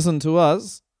 Listen to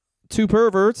us, two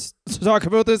perverts, to talk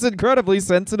about this incredibly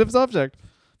sensitive subject.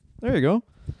 There you go.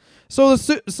 So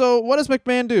what does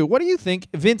McMahon do? What do you think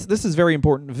Vince, this is very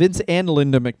important, Vince and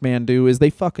Linda McMahon do is they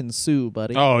fucking sue,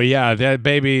 buddy. Oh, yeah, that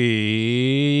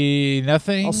baby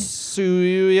nothing. I'll sue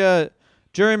you, yeah.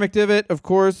 Jerry McDevitt, of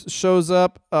course, shows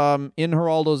up in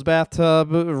Geraldo's bathtub.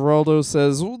 Geraldo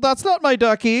says, well, that's not my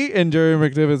ducky. And Jerry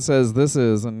McDevitt says, this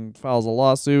is, and files a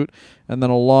lawsuit. And then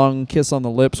a long kiss on the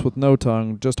lips with no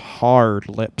tongue, just hard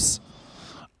lips.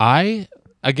 Jerry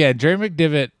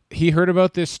McDevitt, he heard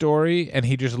about this story and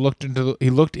he just looked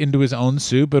into his own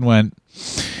soup and went,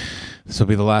 this will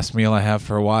be the last meal I have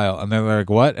for a while. And they're like,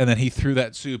 what? And then he threw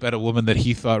that soup at a woman that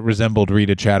he thought resembled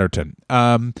Rita Chatterton.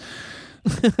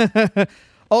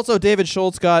 Also, David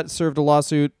Schultz got served a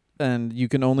lawsuit, and you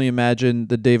can only imagine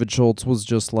that David Schultz was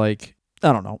just like,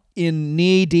 I don't know, in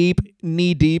knee deep,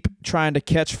 trying to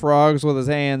catch frogs with his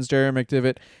hands. Jerry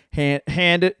McDivitt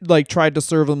tried to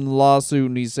serve him the lawsuit,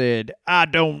 and he said, "I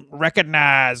don't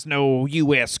recognize no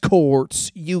U.S.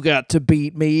 courts. You got to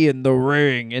beat me in the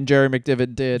ring." And Jerry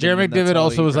McDivitt did. Jerry McDivitt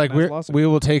also was like, "We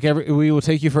will take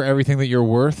you for everything that you're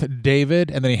worth,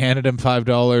 David." And then he handed him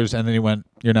 $5, and then he went,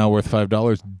 "You're now worth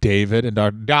 $5, David." And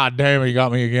God damn it, you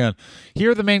got me again.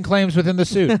 Here are the main claims within the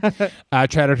suit.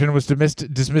 Chatterton was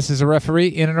dismissed as a referee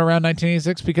in and around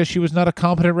 1986 because she was not a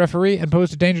competent referee and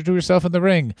posed a danger to herself in the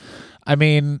ring. I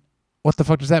mean, what the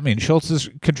fuck does that mean? Schultz's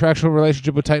contractual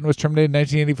relationship with Titan was terminated in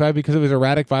 1985 because of his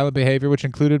erratic, violent behavior, which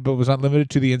included but was not limited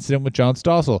to the incident with John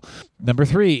Stossel. Number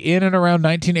 3, in and around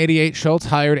 1988, Schultz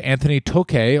hired Anthony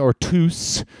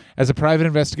Toose as a private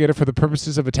investigator for the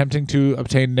purposes of attempting to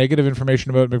obtain negative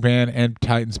information about McMahon and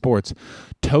Titan Sports.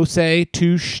 Tasse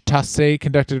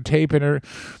conducted a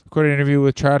recorded interview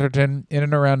with Chatterton in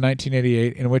and around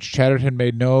 1988 in which Chatterton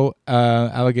made no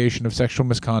allegation of sexual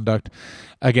misconduct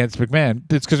against McMahon.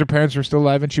 It's because her parents were still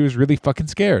alive and she was really fucking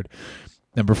scared.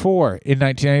 Number 4, in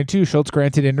 1992, Schultz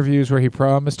granted interviews where he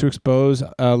promised to expose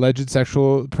alleged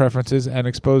sexual preferences and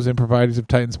expose improprieties of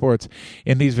Titan Sports.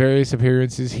 In these various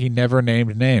appearances, he never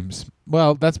named names.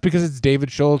 Well, that's because it's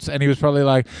David Schultz, and he was probably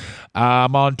like,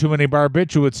 I'm on too many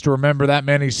barbiturates to remember that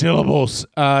many syllables.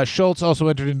 Schultz also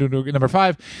entered into, number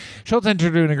 5, Schultz entered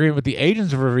into an agreement with the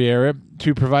agents of Riviera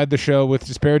to provide the show with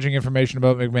disparaging information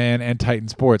about McMahon and Titan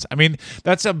Sports. I mean,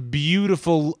 that's a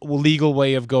beautiful legal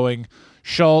way of going.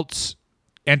 Schultz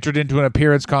entered into an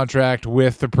appearance contract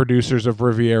with the producers of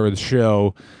Riviera's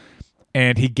show,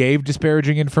 and he gave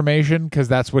disparaging information because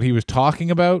that's what he was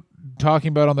talking about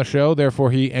on the show.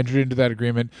 Therefore, he entered into that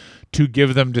agreement to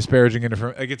give them disparaging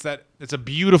information. Like it's a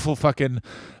beautiful fucking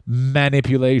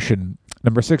manipulation.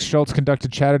 Number 6, Schultz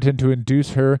conducted Chatterton to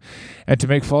induce her and to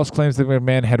make false claims that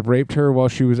McMahon had raped her while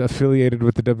she was affiliated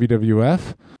with the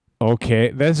WWF. Okay,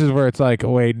 this is where it's like,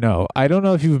 wait, no. I don't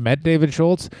know if you've met David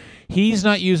Schultz. He's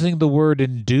not using the word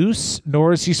induce,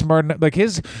 nor is he smart enough. Like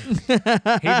he'd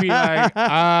be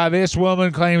like, this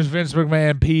woman claims Vince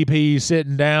McMahon PP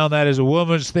sitting down. That is a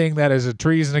woman's thing. That is a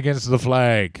treason against the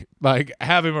flag. Like,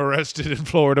 have him arrested in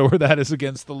Florida where that is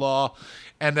against the law.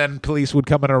 And then police would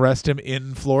come and arrest him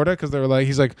in Florida because they were like,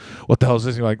 he's like, what the hell is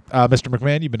this? You're like, Mr.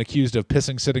 McMahon, you've been accused of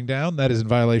pissing sitting down. That is in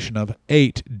violation of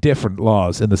 8 different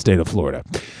laws in the state of Florida.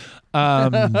 I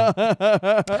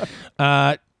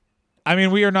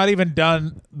mean, we are not even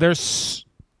done. There's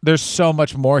so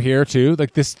much more here too.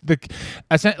 Like it's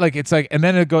like, and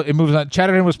then it moves on.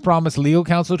 Chatterton was promised legal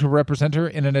counsel to represent her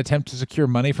in an attempt to secure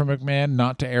money from McMahon,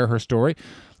 not to air her story.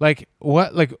 Like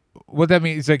what? Like what that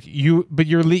means? Like you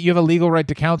have a legal right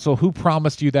to counsel. Who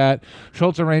promised you that?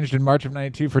 Schultz arranged in March of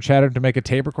 '92 for Chatterton to make a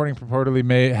tape recording purportedly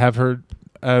may have her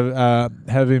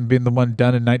having been the one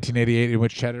done in 1988 in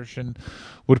which Chatterton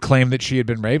would claim that she had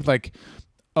been raped. Like,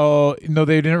 oh, no,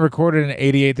 they didn't record it in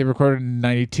 88. They recorded it in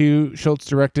 92. Schultz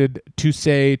directed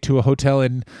Toussaint to a hotel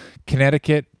in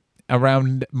Connecticut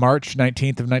around March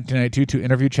 19th of 1992 to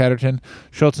interview Chatterton.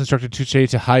 Schultz instructed Toussaint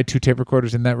to hide 2 tape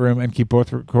recorders in that room and keep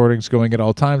both recordings going at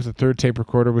all times. The 3rd tape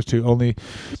recorder was to only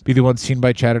be the one seen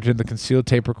by Chatterton. The concealed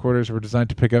tape recorders were designed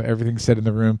to pick up everything said in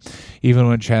the room, even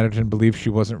when Chatterton believed she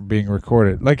wasn't being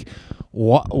recorded. Like,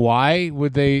 why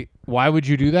would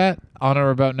you do that on or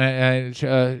about...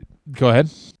 go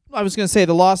ahead. I was going to say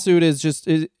the lawsuit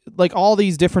is like all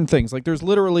these different things. Like there's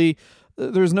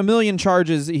a million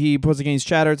charges he puts against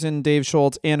Chatterton, Dave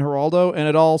Schultz, and Geraldo, and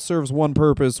it all serves one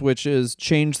purpose, which is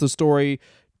change the story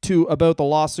to about the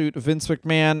lawsuit Vince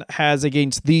McMahon has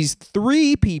against these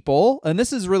 3 people. And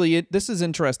this is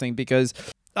interesting because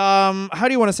how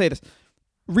do you want to say this?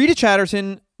 Rita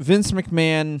Chatterton, Vince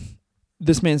McMahon,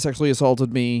 this man sexually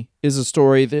assaulted me is a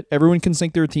story that everyone can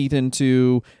sink their teeth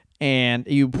into, and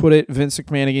you put it Vince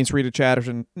McMahon against Rita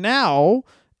Chatterton. Now,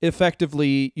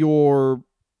 effectively, you're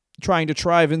trying to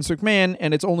try Vince McMahon,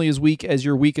 and it's only as weak as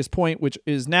your weakest point, which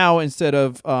is now instead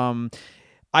of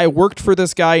I worked for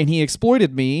this guy and he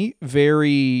exploited me,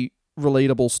 very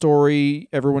relatable story,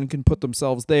 everyone can put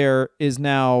themselves there, is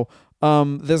now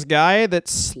this guy that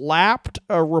slapped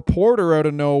a reporter out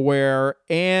of nowhere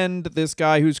and this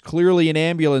guy who's clearly an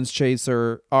ambulance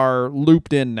chaser are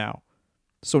looped in now.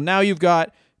 So now you've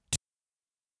got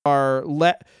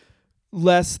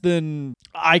less than,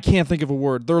 I can't think of a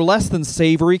word. They're less than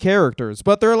savory characters,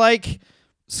 but they're like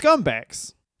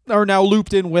scumbags are now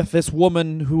looped in with this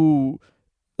woman who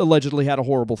allegedly had a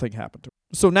horrible thing happen to her.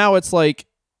 So now it's like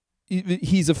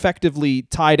he's effectively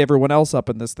tied everyone else up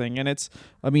in this thing,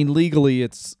 and legally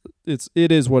it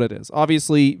is what it is.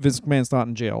 Obviously, Vince McMahon's not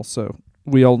in jail, so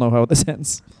we all know how this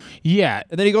ends. Yeah.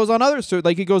 And then he goes on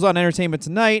he goes on Entertainment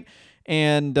Tonight,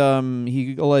 and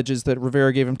he alleges that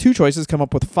Rivera gave him two choices: come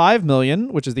up with $5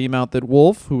 million, which is the amount that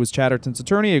Wolf, who was Chatterton's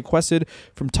attorney, requested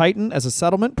from Titan as a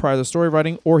settlement prior to the story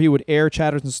writing, or he would air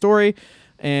Chatterton's story.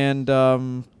 And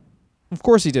of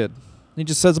course he did. He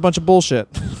just says a bunch of bullshit.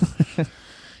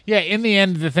 Yeah, in the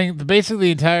end, basically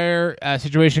the entire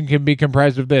situation can be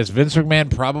comprised of this. Vince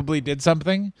McMahon probably did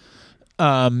something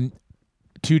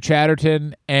to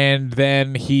Chatterton, and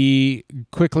then he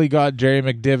quickly got Jerry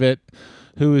McDivitt,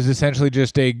 who is essentially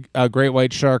just a great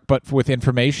white shark, but with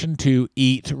information, to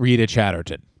eat Rita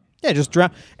Chatterton. Yeah, just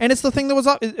drown. And it's the thing that was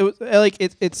up. It was like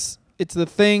it's the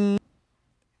thing.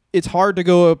 It's hard to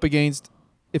go up against.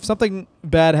 If something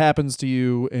bad happens to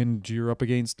you and you're up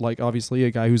against, like, obviously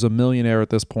a guy who's a millionaire at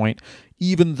this point,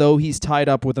 even though he's tied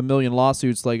up with a million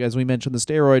lawsuits, like, as we mentioned, the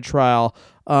steroid trial,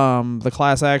 the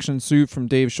class action suit from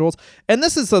Dave Schultz. And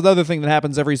this is another thing that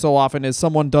happens every so often is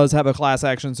someone does have a class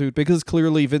action suit because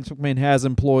clearly Vince McMahon has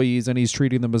employees and he's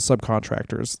treating them as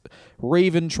subcontractors.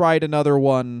 Raven tried another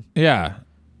one. Yeah.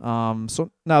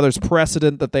 So now there's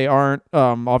precedent that they aren't.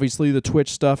 Obviously the Twitch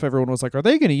stuff, everyone was like, are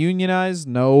they going to unionize?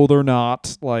 No, they're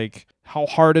not. Like, how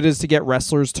hard it is to get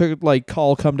wrestlers to, like,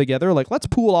 all come together. Like, let's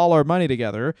pool all our money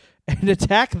together and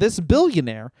attack this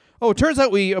billionaire. Oh, it turns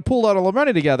out we pooled all our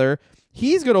money together.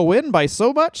 He's going to win by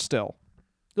so much still.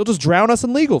 They'll just drown us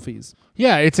in legal fees.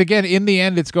 Yeah, it's, again, in the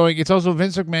end, it's also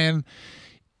Vince McMahon,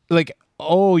 like,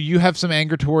 oh, you have some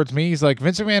anger towards me? He's like,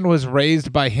 Vince McMahon was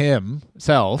raised by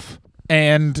himself,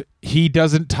 and he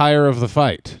doesn't tire of the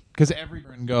fight. Because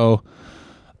everyone go,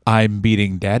 I'm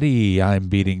beating daddy, I'm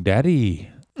beating daddy.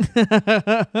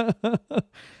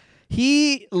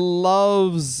 He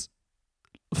loves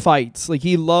fights. Like,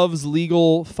 he loves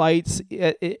legal fights.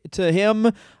 To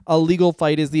him, a legal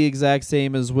fight is the exact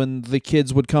same as when the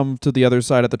kids would come to the other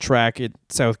side of the track in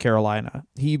South Carolina.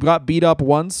 He got beat up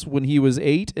once when he was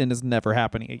 8 and is never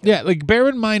happening again. Yeah, like, bear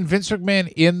in mind, Vince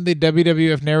McMahon in the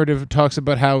WWF narrative talks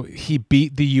about how he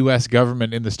beat the U.S.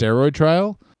 government in the steroid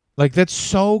trial. Like, that's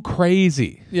so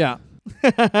crazy. Yeah.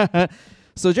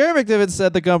 So Jerry McDivitt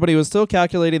said the company was still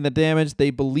calculating the damage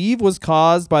they believe was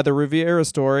caused by the Rivera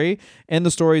story and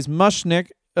the story's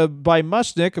Mushnick, by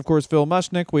Mushnick, of course, Phil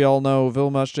Mushnick. We all know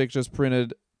Phil Mushnick just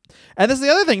printed. And this is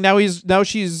the other thing. Now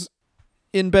she's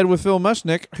in bed with Phil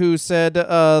Mushnick, who said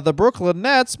the Brooklyn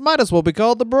Nets might as well be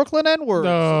called the Brooklyn N-word.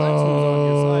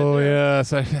 Oh,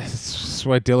 yes. That's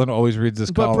why Dylan always reads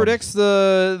this column. But predicts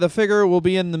the figure will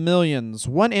be in the millions.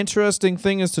 One interesting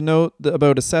thing is to note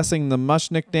about assessing the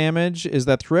Mushnick damage is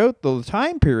that throughout the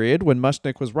time period when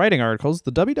Mushnick was writing articles,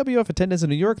 the WWF attendance in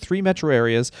New York 3 metro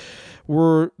areas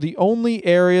were the only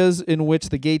areas in which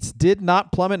the gates did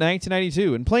not plummet in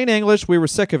 1992. In plain English, we were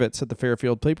sick of it, said the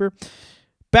Fairfield paper.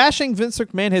 Bashing Vince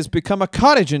McMahon has become a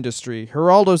cottage industry.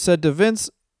 Geraldo said to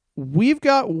Vince, we've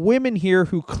got women here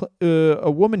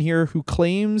a woman here who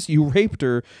claims you raped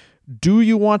her. Do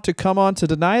you want to come on to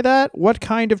deny that? What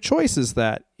kind of choice is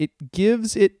that? It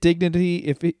gives it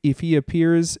dignity if he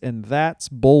appears, and that's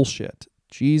bullshit.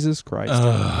 Jesus Christ.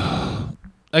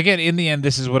 Again, in the end,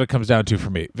 this is what it comes down to for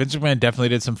me. Vince McMahon definitely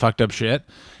did some fucked up shit,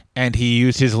 and he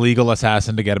used his legal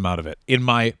assassin to get him out of it. In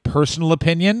my personal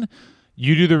opinion,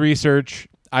 you do the research.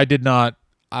 I did not.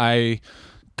 I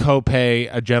co-pay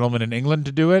a gentleman in England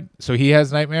to do it, so he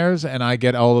has nightmares, and I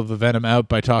get all of the venom out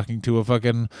by talking to a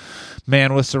fucking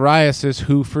man with psoriasis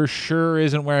who for sure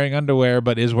isn't wearing underwear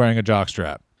but is wearing a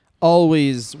jockstrap.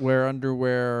 Always wear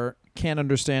underwear. Can't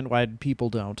understand why people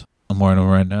don't. I'm wearing them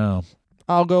right now.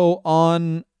 I'll go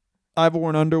on. I've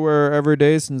worn underwear every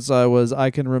day since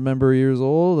I can remember years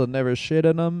old. I never shit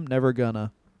in them. Never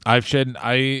gonna. I've shed.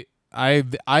 I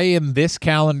in this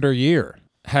calendar year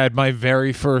had my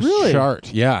very first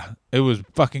chart. Yeah, it was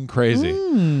fucking crazy.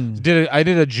 I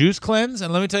did a juice cleanse,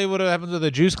 and let me tell you what happens with a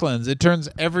juice cleanse. It turns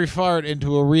every fart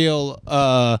into a real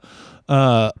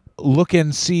look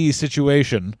and see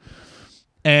situation.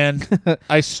 And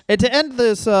and to end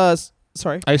this,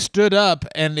 I stood up,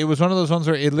 and it was one of those ones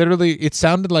where it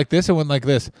sounded like this. It went like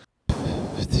this.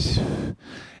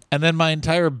 And then my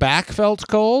entire back felt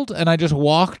cold, and I just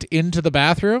walked into the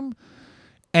bathroom.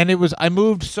 And I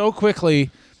moved so quickly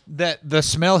that the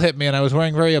smell hit me, and I was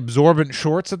wearing very absorbent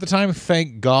shorts at the time,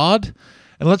 thank God.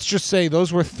 And let's just say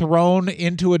those were thrown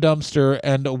into a dumpster,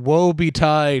 and woe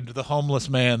betide the homeless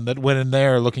man that went in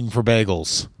there looking for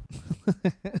bagels.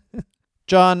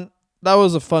 John, that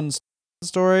was a fun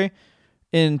story.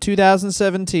 In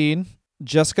 2017,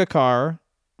 Jessica Carr,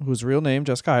 whose real name,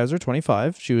 Jessica Heiser,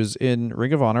 25. She was in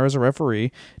Ring of Honor as a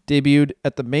referee, debuted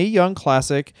at the Mae Young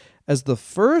Classic as the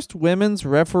first women's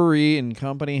referee in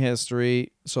company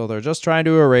history. So they're just trying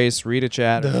to erase Rita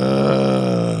Chat.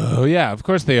 Oh, yeah, of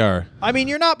course they are. I mean,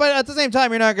 you're not, but at the same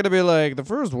time, you're not going to be like, the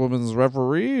first women's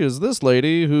referee is this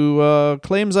lady who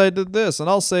claims I did this, and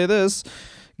I'll say this.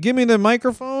 Give me the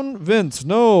microphone. Vince,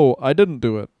 no, I didn't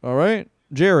do it. All right?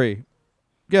 Jerry,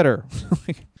 get her.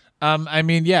 I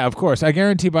mean, yeah, of course. I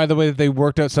guarantee, by the way, that they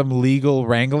worked out some legal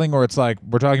wrangling, or it's like,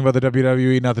 we're talking about the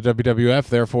WWE, not the WWF,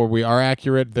 therefore we are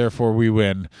accurate, therefore we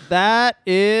win. That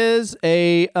is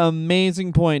a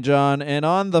amazing point, John. And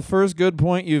on the first good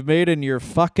point you've made in your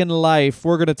fucking life,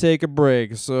 we're going to take a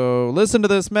break. So listen to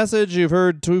this message you've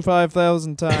heard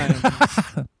 25,000 times.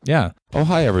 Yeah. Oh,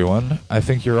 hi, everyone. I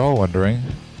think you're all wondering,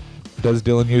 does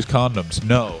Dylan use condoms?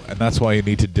 No. And that's why you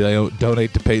need to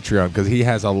donate to Patreon, because he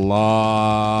has a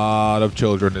lot of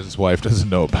children his wife doesn't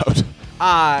know about.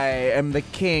 I am the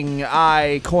king.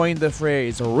 I coined the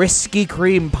phrase risky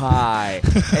cream pie.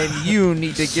 And you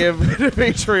need to give to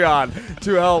Patreon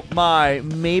to help my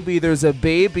Maybe There's a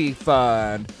Baby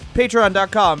fund.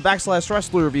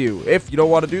 Patreon.com/Wrestler Review. If you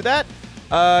don't want to do that,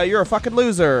 you're a fucking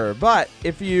loser. But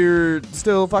if you're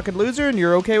still a fucking loser and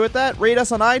you're okay with that, rate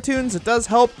us on iTunes. It does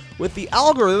help with the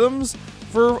algorithms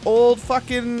for old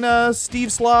fucking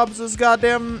Steve Slobs'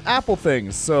 goddamn Apple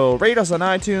things. So rate us on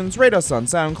iTunes, rate us on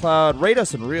SoundCloud, rate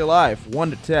us in real life,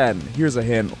 1 to 10. Here's a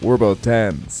hint, we're both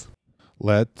 10s.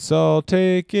 Let's all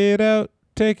take it out,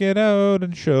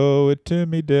 and show it to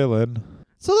me, Dylan.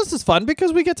 So this is fun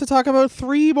because we get to talk about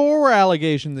 3 more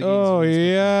allegations against Oh, Vince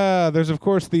McMahon. yeah. There's, of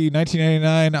course, the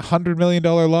 1999 $100 million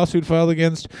lawsuit filed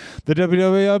against the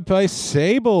WWE by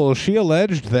Sable. She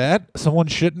alleged that someone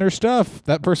shit in her stuff.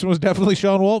 That person was definitely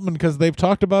Sean Waltman because they've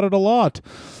talked about it a lot.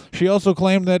 She also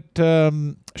claimed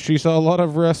that she saw a lot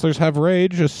of wrestlers have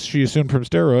rage, as she assumed from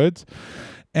steroids.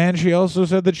 And she also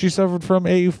said that she suffered from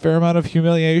a fair amount of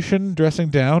humiliation dressing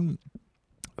down.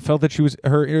 Felt that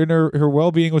her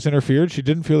well-being was interfered. She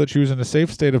didn't feel that she was in a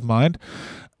safe state of mind,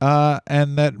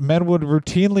 and that men would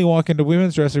routinely walk into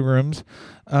women's dressing rooms.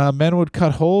 Men would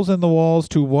cut holes in the walls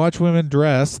to watch women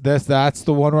dress. That's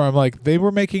the one where I'm like, they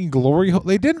were making glory.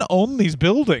 They didn't own these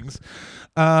buildings.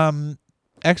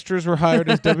 Extras were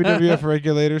hired as WWF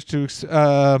regulators to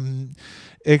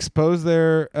expose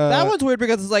their. That one's weird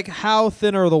because it's like, how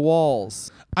thin are the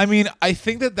walls? I mean, I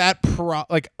think that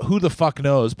who the fuck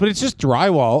knows? But it's just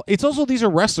drywall. It's also, these are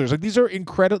wrestlers. Like, these are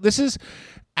incredible. This is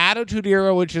Attitude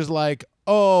Era, which is like,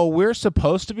 oh, we're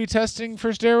supposed to be testing for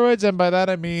steroids, and by that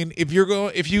I mean, if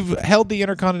you've held the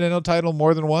Intercontinental title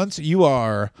more than once, you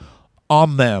are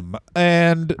on them.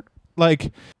 And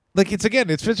like it's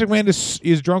Vince McMahon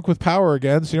is drunk with power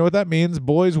again. So you know what that means?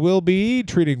 Boys will be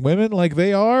treating women like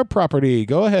they are property.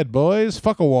 Go ahead, boys.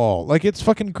 Fuck a wall. Like, it's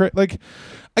fucking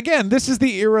again, this is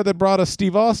the era that brought us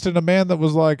Steve Austin, a man that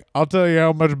was like, I'll tell you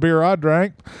how much beer I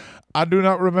drank. I do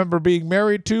not remember being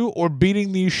married to or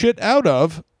beating the shit out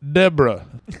of Deborah.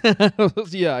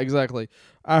 Yeah, exactly.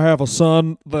 I have a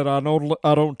son that I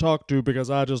don't talk to because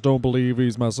I just don't believe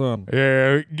he's my son.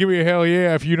 Yeah, give me a hell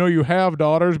yeah if you know you have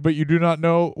daughters, but you do not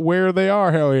know where they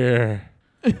are. Hell yeah.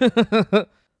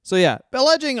 So yeah,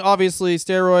 alleging obviously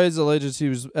steroids, alleged she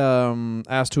was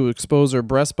asked to expose her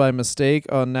breast by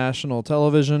mistake on national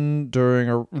television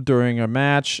during a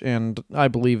match, and I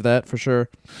believe that for sure.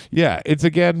 Yeah, it's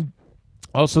again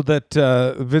also that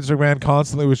Vince McMahon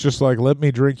constantly was just like, let me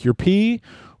drink your pee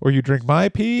or you drink my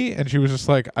pee, and she was just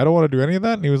like, I don't want to do any of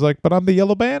that, and he was like, but I'm the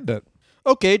Yellow Bandit.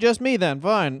 Okay, just me then.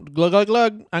 Fine. Glug, glug,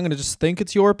 glug. I'm going to just think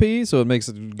it's your pee, so it makes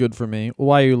it good for me.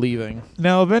 Why are you leaving?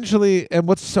 Now, eventually, and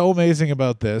what's so amazing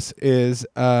about this is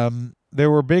there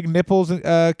were big nipples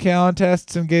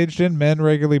contests engaged in. Men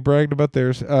regularly bragged about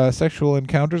their sexual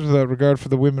encounters without regard for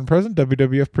the women present.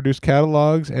 WWF produced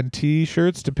catalogs and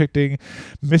T-shirts depicting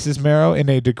Mrs. Marrow in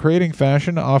a degrading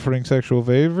fashion, offering sexual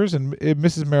favors. And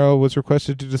Mrs. Marrow was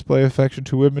requested to display affection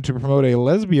to women to promote a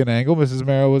lesbian angle. Mrs.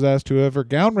 Marrow was asked to have her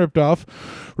gown ripped off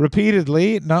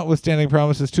repeatedly, notwithstanding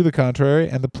promises to the contrary.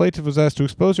 And the plaintiff was asked to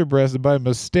expose her breasts by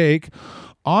mistake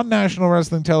on national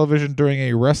wrestling television during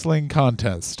a wrestling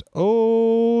contest.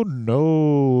 Oh,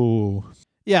 no.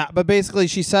 Yeah, but basically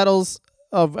she settles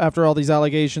after all these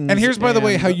allegations. And here's, by the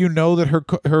way, how you know that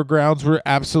her grounds were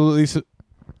absolutely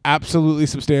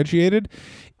substantiated,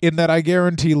 in that I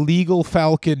guarantee legal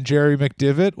Falcon Jerry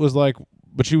McDivitt was like,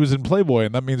 but she was in Playboy,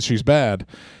 and that means she's bad.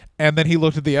 And then he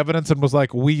looked at the evidence and was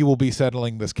like, we will be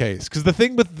settling this case. Because the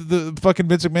thing with the fucking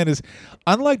Vince McMahon is,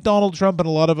 unlike Donald Trump and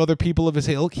a lot of other people of his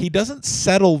ilk, he doesn't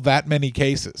settle that many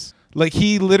cases. Like,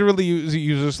 he literally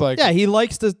uses like... Yeah, he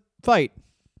likes to fight.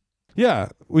 Yeah,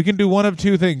 we can do one of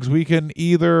two things. We can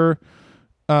either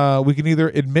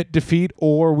admit defeat,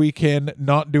 or we can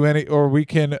not do any, or we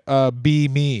can be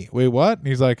me. Wait, what? And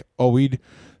he's like,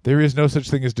 there is no such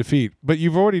thing as defeat. But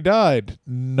you've already died.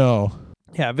 No.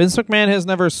 Yeah, Vince McMahon has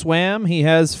never swam. He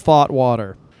has fought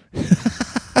water.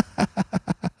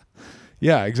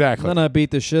 Yeah, exactly. Then I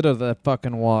beat the shit out of that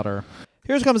fucking water.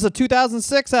 Here comes a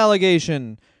 2006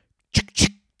 allegation.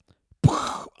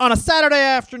 On a Saturday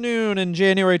afternoon in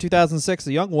January 2006,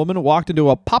 a young woman walked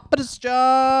into a Papa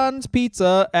John's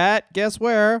Pizza at, guess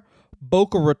where?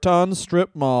 Boca Raton Strip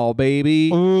Mall,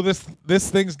 baby. Ooh, this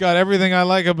thing's got everything I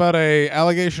like about a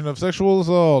allegation of sexual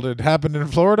assault. It happened in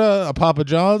Florida. A Papa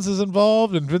John's is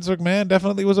involved, and Vince McMahon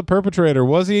definitely was a perpetrator.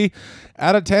 Was he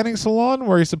at a tanning salon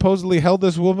where he supposedly held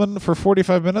this woman for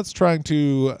 45 minutes trying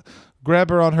to grab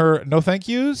her on her no thank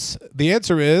yous? The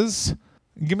answer is,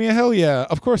 give me a hell yeah.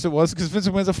 Of course it was, because Vince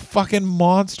McMahon's a fucking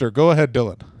monster. Go ahead,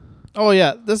 Dylan. Oh,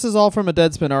 yeah. This is all from a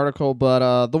Deadspin article,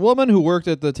 but the woman who worked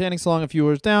at the tanning salon a few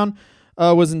doors down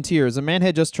was in tears. A man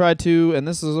had just tried to, and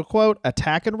this is a quote,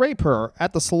 attack and rape her.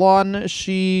 At the salon,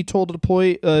 she told an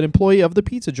employee of the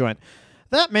pizza joint.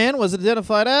 That man was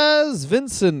identified as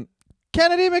Vincent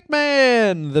Kennedy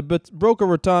McMahon. The Boca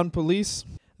Raton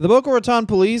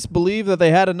police believe that they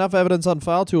had enough evidence on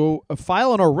file to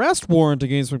file an arrest warrant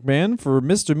against McMahon for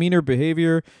misdemeanor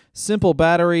behavior, simple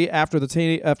battery, after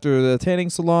the tanning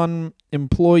salon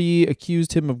employee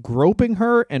accused him of groping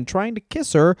her and trying to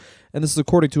kiss her. And this is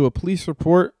according to a police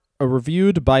report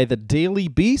reviewed by the Daily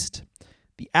Beast.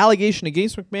 The allegation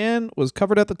against McMahon was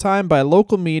covered at the time by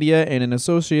local media and an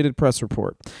Associated Press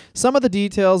report. Some of the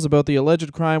details about the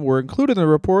alleged crime were included in the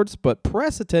reports, but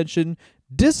press attention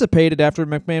dissipated after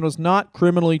McMahon was not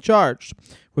criminally charged,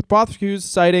 with prosecutors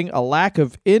citing a lack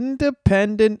of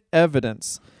independent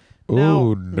evidence. Now,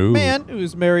 Ooh, no. McMahon,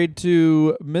 who's married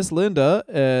to Miss Linda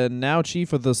and now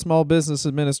chief of the Small Business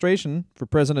Administration for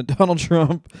President Donald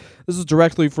Trump, this is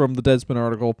directly from the Deadspin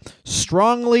article,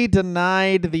 strongly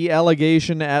denied the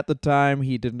allegation at the time.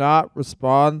 He did not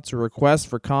respond to requests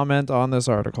for comment on this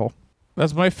article.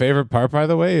 That's my favorite part, by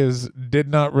the way, is did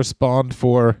not respond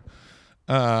for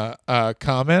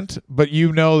comment, but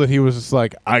you know that he was just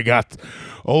like, I got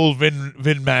old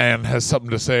Vin man has something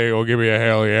to say, or give me a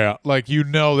hell yeah. Like, you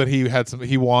know that he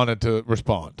wanted to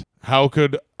respond. How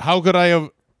could I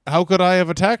have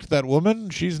attacked that woman?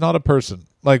 She's not a person.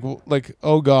 Like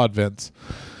oh God, Vince.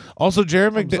 Also,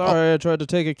 Jeremy Sorry, I tried to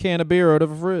take a can of beer out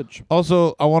of a fridge.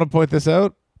 Also, I want to point this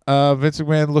out. Vince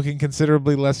McMahon looking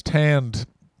considerably less tanned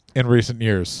in recent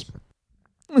years.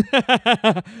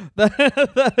 that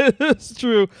is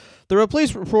true. The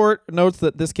police report notes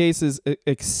that this case is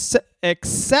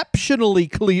exceptionally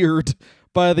cleared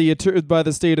by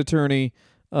the state attorney,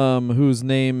 whose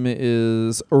name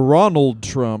is Ronald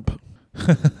Trump.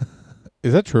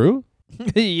 Is that true?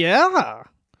 Yeah,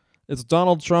 it's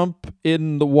Donald Trump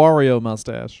in the Wario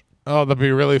mustache. Oh, that'd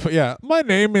be really fun. Yeah, my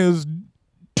name is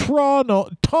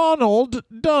Donald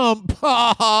Dump.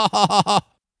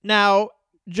 Now,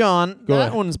 John, Go that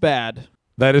ahead. one's bad.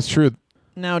 That is true.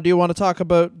 Now, do you want to talk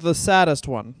about the saddest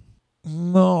one?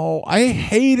 No, I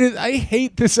hate it. I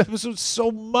hate this episode so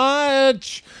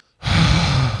much.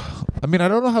 I mean, I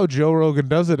don't know how Joe Rogan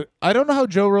does it. I don't know how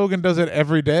Joe Rogan does it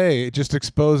every day, just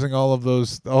exposing all of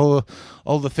those, all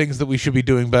the things that we should be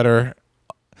doing better.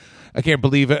 I can't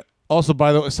believe it. Also,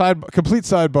 by the way, complete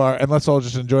sidebar, and let's all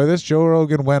just enjoy this. Joe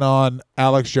Rogan went on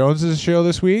Alex Jones's show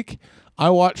this week. I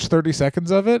watched 30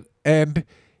 seconds of it, and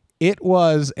it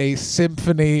was a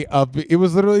symphony of, it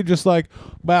was literally just like,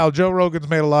 wow, Joe Rogan's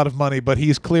made a lot of money, but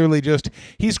he's clearly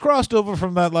he's crossed over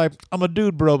from that, like, I'm a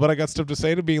dude, bro, but I got stuff to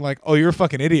say, to being like, oh, you're a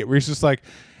fucking idiot. Where he's just like,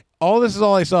 this is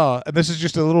all I saw, and this is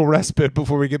just a little respite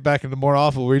before we get back into more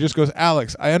awful, where he just goes,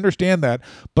 Alex, I understand that,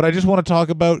 but I just want to talk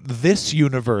about this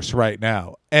universe right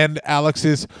now. And Alex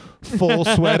is full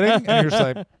sweating, and you're just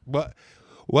like, what?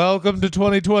 Welcome to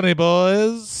 2020,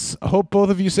 boys. Hope both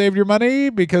of you saved your money,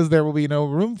 because there will be no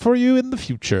room for you in the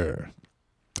future.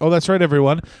 Oh, that's right,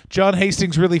 everyone. John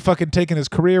Hastings really fucking taking his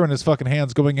career in his fucking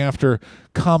hands, going after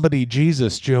comedy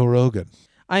Jesus Joe Rogan.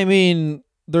 I mean,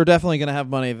 they're definitely going to have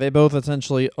money. They both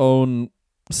essentially own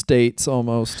states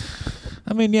almost.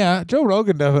 I mean, yeah, Joe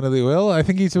Rogan definitely will. I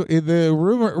think he's the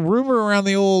rumor around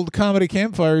the old comedy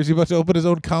campfire is he's about to open his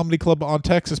own comedy club on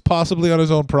Texas, possibly on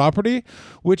his own property,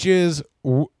 which is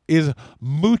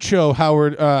mucho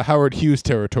Howard Hughes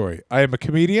territory. I am a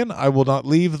comedian. I will not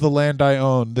leave the land I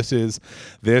own. This is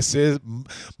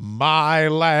my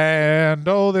land.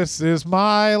 Oh, this is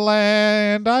my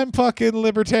land. I'm fucking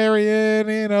libertarian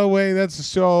in a way that's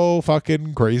so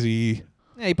fucking crazy.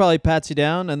 Yeah, he probably pats you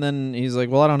down, and then he's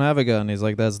like, well, I don't have a gun. He's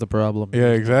like, that's the problem.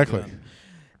 Yeah, exactly.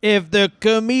 If the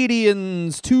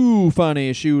comedian's too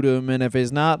funny, shoot him. And if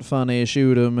he's not funny,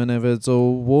 shoot him. And if it's a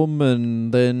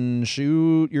woman, then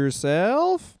shoot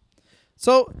yourself.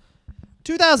 So,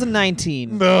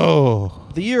 2019. No.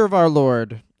 The year of our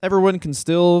Lord.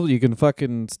 You can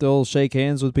fucking still shake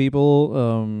hands with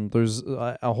people. There's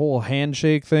a whole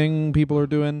handshake thing people are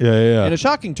doing. Yeah. In a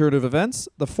shocking turn of events,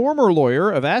 the former lawyer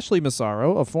of Ashley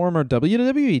Massaro, a former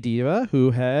WWE diva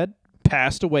who had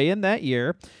passed away in that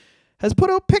year, has put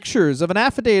out pictures of an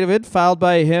affidavit filed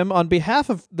by him on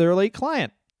behalf of their late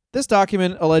client. This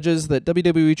document alleges that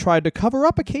WWE tried to cover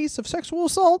up a case of sexual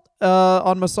assault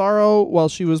on Massaro while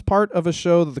she was part of a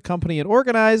show that the company had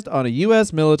organized on a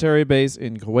U.S. military base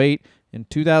in Kuwait in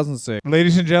 2006.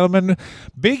 Ladies and gentlemen,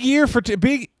 big year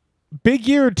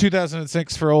in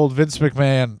 2006 for old Vince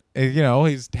McMahon.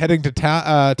 He's heading to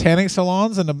tanning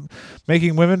salons and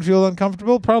making women feel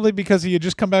uncomfortable, probably because he had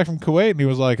just come back from Kuwait and he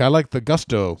was like, I like the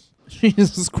gusto.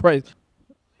 Jesus Christ.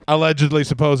 Allegedly,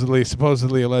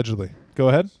 supposedly, allegedly. Go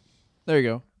ahead. There you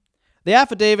go. The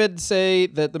affidavit say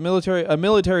that a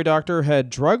military doctor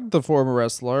had drugged the former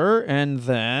wrestler and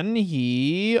then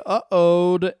he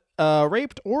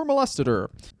raped or molested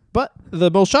her. But the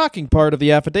most shocking part of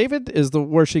the affidavit is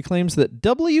where she claims that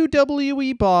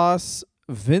WWE boss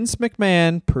Vince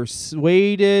McMahon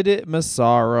persuaded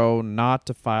Massaro not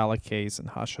to file a case and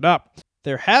hush it up.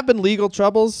 There have been legal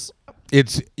troubles.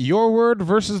 It's your word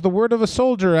versus the word of a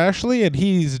soldier, Ashley, and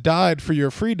he's died for your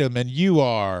freedom, and you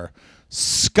are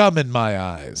scum in my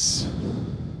eyes.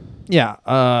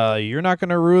 Yeah, you're not going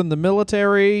to ruin the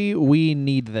military. We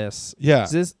need this. Yeah,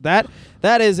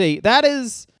 that is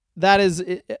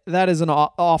an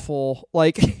awful,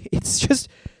 like, it's just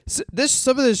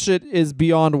some of this shit is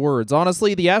beyond words.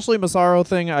 Honestly, the Ashley Massaro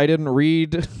thing I didn't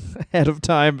read ahead of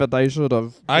time, but I should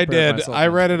have. I did. I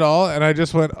read it all, and I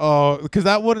just went, oh, because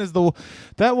that one's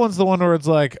the one where it's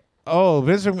like, oh,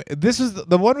 Vince McMahon, this is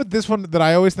the one with this one that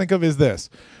I always think of is this.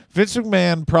 Vince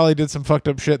McMahon probably did some fucked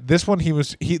up shit. This one,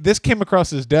 this came across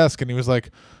his desk, and he was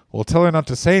like, well, tell her not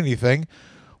to say anything.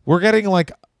 We're getting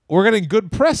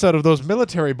good press out of those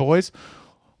military boys.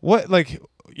 What, like,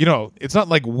 it's not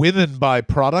like women buy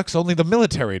products, only the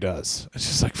military does. It's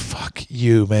just like, fuck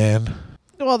you, man.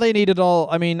 Well, they need it all.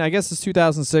 I mean, I guess it's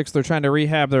 2006. They're trying to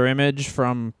rehab their image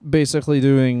from basically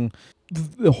doing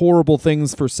horrible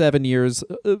things for 7 years.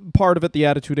 Part of it, the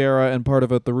Attitude Era, and part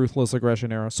of it, the Ruthless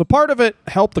Aggression Era. So part of it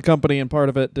helped the company, and part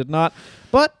of it did not.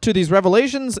 But to these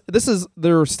revelations, this is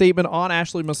their statement on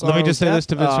Ashley Massaro. Let me just say this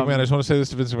to Vince McMahon. I just want to say this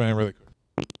to Vince McMahon really quick.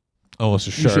 Almost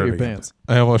a shirt. You shit your pants.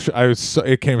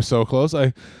 It came so close.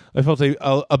 I felt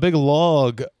a big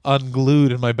log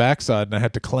unglued in my backside, and I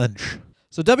had to clench.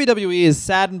 So WWE is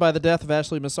saddened by the death of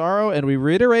Ashley Massaro, and we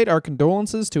reiterate our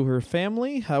condolences to her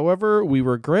family. However, we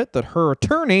regret that her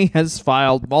attorney has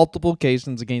filed multiple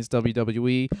cases against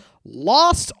WWE,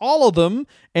 lost all of them,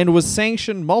 and was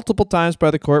sanctioned multiple times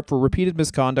by the court for repeated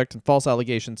misconduct and false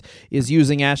allegations, is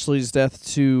using Ashley's death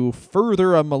to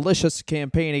further a malicious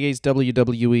campaign against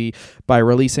WWE by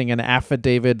releasing an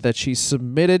affidavit that she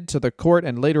submitted to the court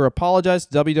and later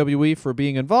apologized to WWE for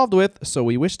being involved with, so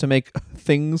we wish to make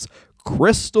things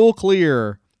crystal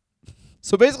clear.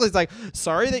 So basically it's like,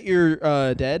 sorry that you're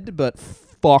dead, but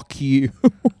fuck you.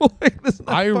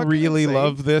 I really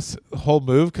love this whole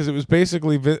move because it was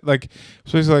basically like,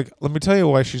 let me tell you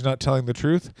why she's not telling the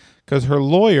truth, because her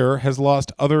lawyer has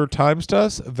lost other times to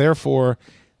us, therefore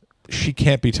she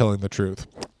can't be telling the truth.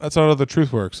 That's not how the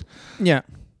truth works. Yeah.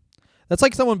 That's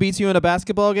like someone beats you in a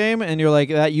basketball game and you're like,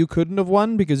 that you couldn't have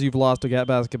won because you've lost to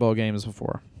basketball games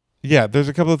before. Yeah, there's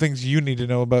a couple of things you need to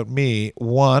know about me.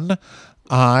 One,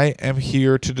 I am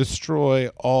here to destroy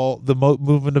all the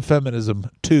movement of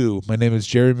feminism. Two, my name is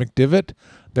Jerry McDivitt.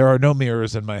 There are no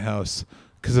mirrors in my house,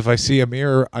 because if I see a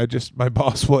mirror, my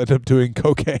boss will end up doing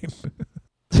cocaine.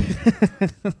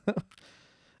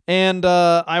 And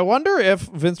I wonder if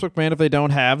Vince McMahon, if they don't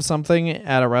have something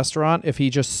at a restaurant, if he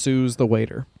just sues the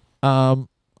waiter.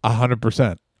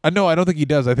 100%. No, I don't think he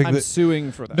does. I think I'm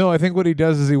suing for that. No, I think what he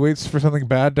does is he waits for something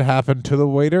bad to happen to the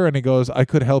waiter, and he goes, I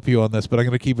could help you on this, but I'm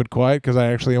going to keep it quiet because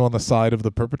I actually am on the side of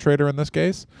the perpetrator in this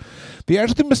case. The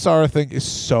Ashley Massaro thing is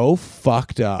so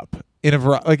fucked up. This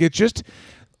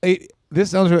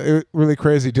sounds really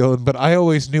crazy, Dylan, but I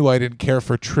always knew I didn't care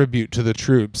for tribute to the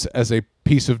troops as a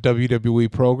piece of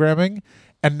WWE programming,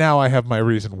 and now I have my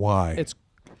reason why.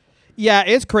 Yeah,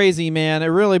 it's crazy, man. It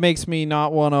really makes me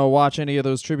not want to watch any of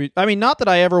those tributes. I mean, not that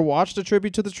I ever watched a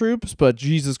tribute to the troops, but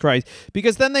Jesus Christ.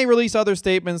 Because then they release other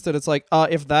statements that it's like,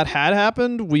 if that had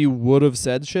happened, we would have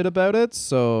said shit about it,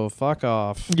 so fuck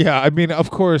off. Yeah, I mean,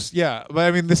 of course, yeah. But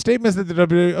I mean, the statements that the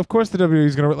WWE, of course the WWE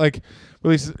is going to, like,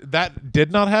 release, that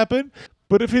did not happen.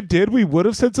 But if it did, we would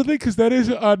have said something because that is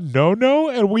a no-no,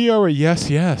 and we are a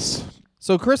yes.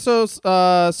 So Christos,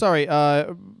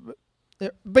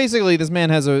 basically, this man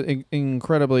has a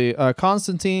incredibly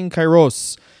Konstantin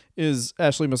Kairos is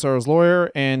Ashley Massaro's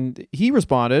lawyer, and he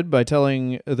responded by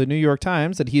telling the New York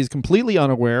Times that he is completely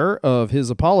unaware of his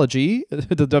apology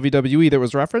to WWE that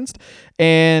was referenced,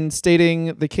 and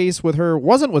stating the case with her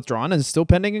wasn't withdrawn and is still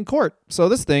pending in court. So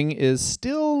this thing is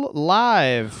still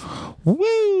live. Woo!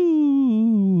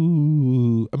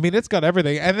 I mean, it's got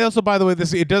everything. And also, by the way,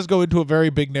 it does go into a very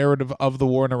big narrative of the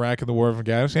war in Iraq and the war of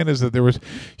Afghanistan, is that there was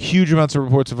huge amounts of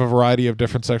reports of a variety of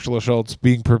different sexual assaults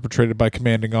being perpetrated by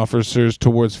commanding officers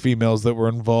towards females that were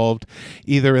involved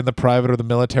either in the private or the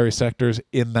military sectors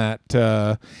in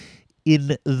that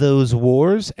in those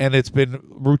wars. And it's been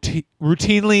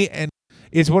routinely, and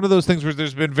it's one of those things where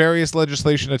there's been various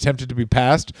legislation attempted to be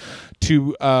passed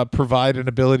to provide an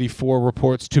ability for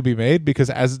reports to be made,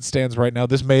 because as it stands right now,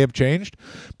 this may have changed,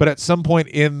 but at some point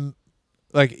in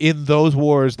those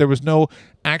wars, there was no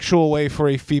actual way for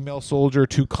a female soldier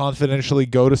to confidentially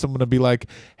go to someone and be like,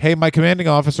 hey, my commanding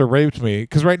officer raped me.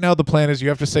 Because right now the plan is you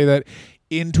have to say that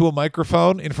into a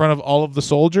microphone in front of all of the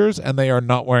soldiers, and they are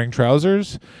not wearing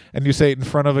trousers. And you say it in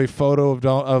front of a photo of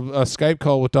a Skype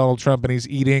call with Donald Trump, and he's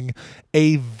eating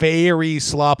a very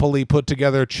sloppily put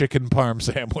together chicken parm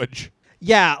sandwich.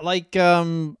 Yeah, like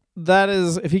that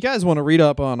is, if you guys want to read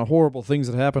up on horrible things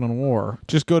that happen in war,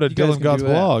 just go to Dylan Gott's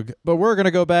blog. But we're going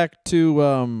to go back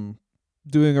to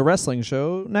doing a wrestling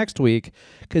show next week,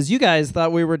 because you guys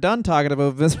thought we were done talking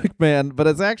about Vince McMahon, but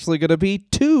it's actually going to be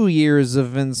 2 years of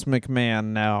Vince McMahon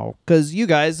now, because you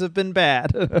guys have been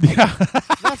bad. Yeah.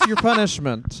 That's your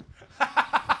punishment.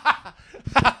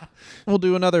 We'll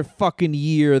do another fucking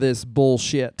year of this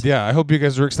bullshit. Yeah, I hope you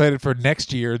guys are excited for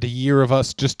next year, the year of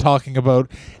us just talking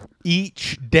about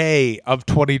each day of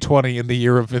 2020 in the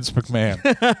year of Vince McMahon.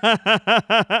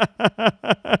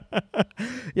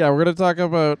 Yeah, we're going to talk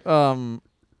about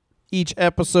each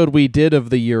episode we did of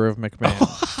the year of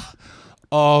McMahon.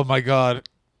 Oh my God.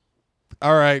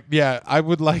 All right, yeah, I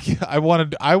want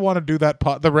to do that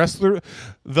the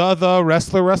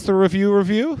wrestler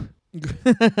review.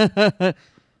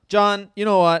 John, you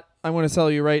know what? I'm going to tell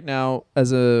you right now,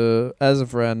 as a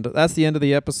friend, that's the end of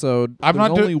the episode. I'm There's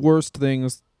not only worst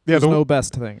things. Yeah, There's no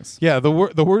best things. Yeah, the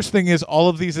worst thing is all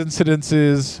of these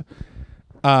incidences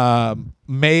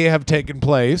may have taken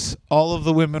place. All of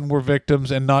the women were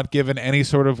victims and not given any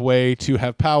sort of way to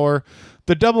have power.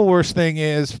 The double worst thing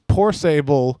is poor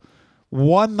Sable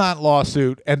won that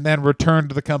lawsuit and then returned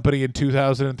to the company in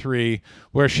 2003,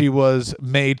 where she was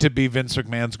made to be Vince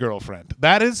McMahon's girlfriend.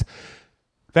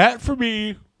 That for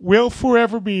me will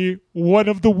forever be one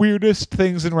of the weirdest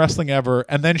things in wrestling ever.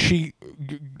 And then she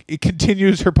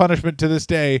continues her punishment to this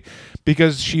day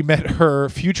because she met her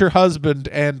future husband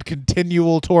and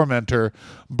continual tormentor,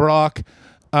 Brock.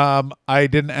 I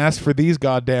didn't ask for these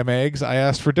goddamn eggs. I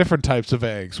asked for different types of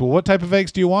eggs. Well, what type of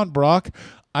eggs do you want, Brock?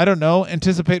 I don't know.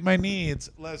 Anticipate my needs,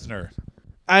 Lesnar.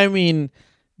 I mean,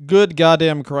 good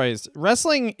goddamn Christ.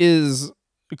 Wrestling is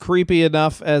creepy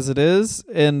enough as it is,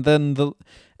 and then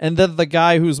the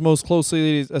guy who's most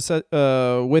closely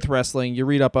with wrestling, you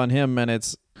read up on him, and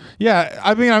it's... Yeah,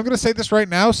 I mean, I'm going to say this right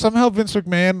now. Somehow Vince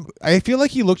McMahon, I feel like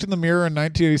he looked in the mirror in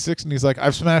 1986 and he's like,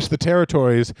 I've smashed the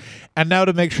territories. And now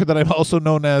to make sure that I'm also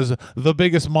known as the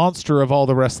biggest monster of all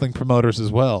the wrestling promoters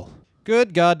as well.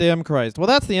 Good goddamn Christ. Well,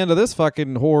 that's the end of this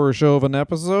fucking horror show of an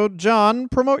episode. John,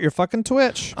 promote your fucking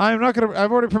Twitch. I've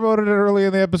already promoted it early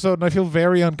in the episode and I feel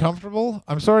very uncomfortable.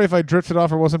 I'm sorry if I drifted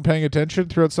off or wasn't paying attention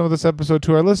throughout some of this episode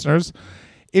to our listeners.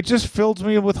 It just fills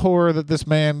me with horror that this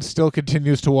man still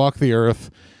continues to walk the earth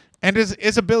and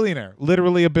is a billionaire.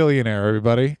 Literally a billionaire,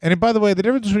 everybody. And by the way, the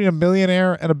difference between a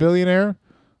millionaire and a billionaire,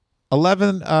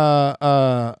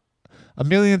 a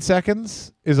million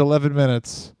seconds is 11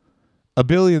 minutes. A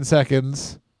billion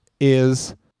seconds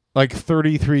is like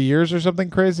 33 years or something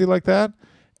crazy like that.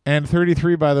 And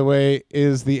 33, by the way,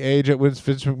 is the age at which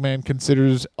Vince McMahon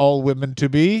considers all women to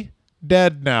be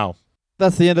dead now.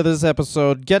 That's the end of this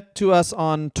episode. Get to us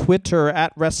on Twitter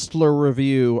at Wrestler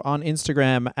Review, on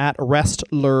Instagram at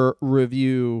Wrestler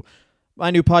Review. My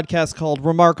new podcast called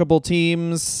Remarkable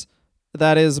Teams.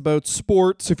 That is about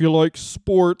sports, if you like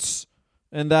sports.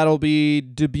 and that'll be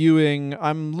debuting.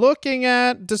 I'm looking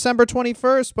at December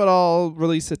 21st, but I'll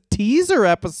release a teaser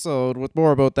episode with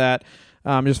more about that.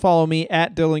 Just follow me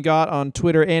at Dylan Gott on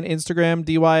Twitter and Instagram,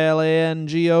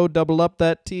 DYLANGO, double up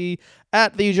that T,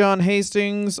 at the John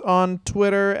Hastings on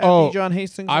Twitter, at the John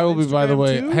Hastings I will on be, by the Instagram,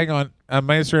 way, too. hang on.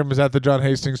 My Instagram is at the John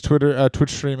Hastings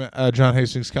Twitch stream, John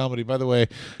Hastings Comedy. By the way,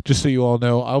 just so you all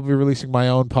know, I'll be releasing my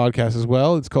own podcast as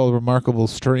well. It's called Remarkable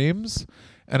Streams,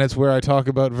 and it's where I talk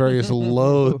about various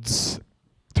loads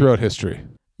throughout history.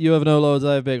 You have no loads,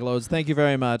 I have big loads. Thank you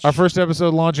very much. Our first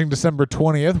episode launching December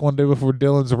 20th, one day before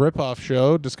Dylan's ripoff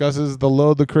show, discusses the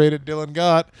load that created Dylan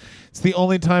Gott. It's the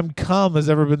only time cum has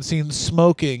ever been seen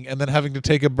smoking and then having to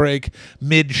take a break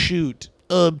mid-shoot.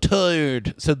 I'm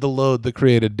tired, said the load that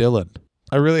created Dylan.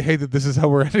 I really hate that this is how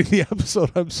we're ending the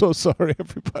episode. I'm so sorry,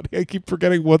 everybody. I keep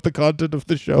forgetting what the content of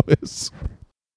the show is.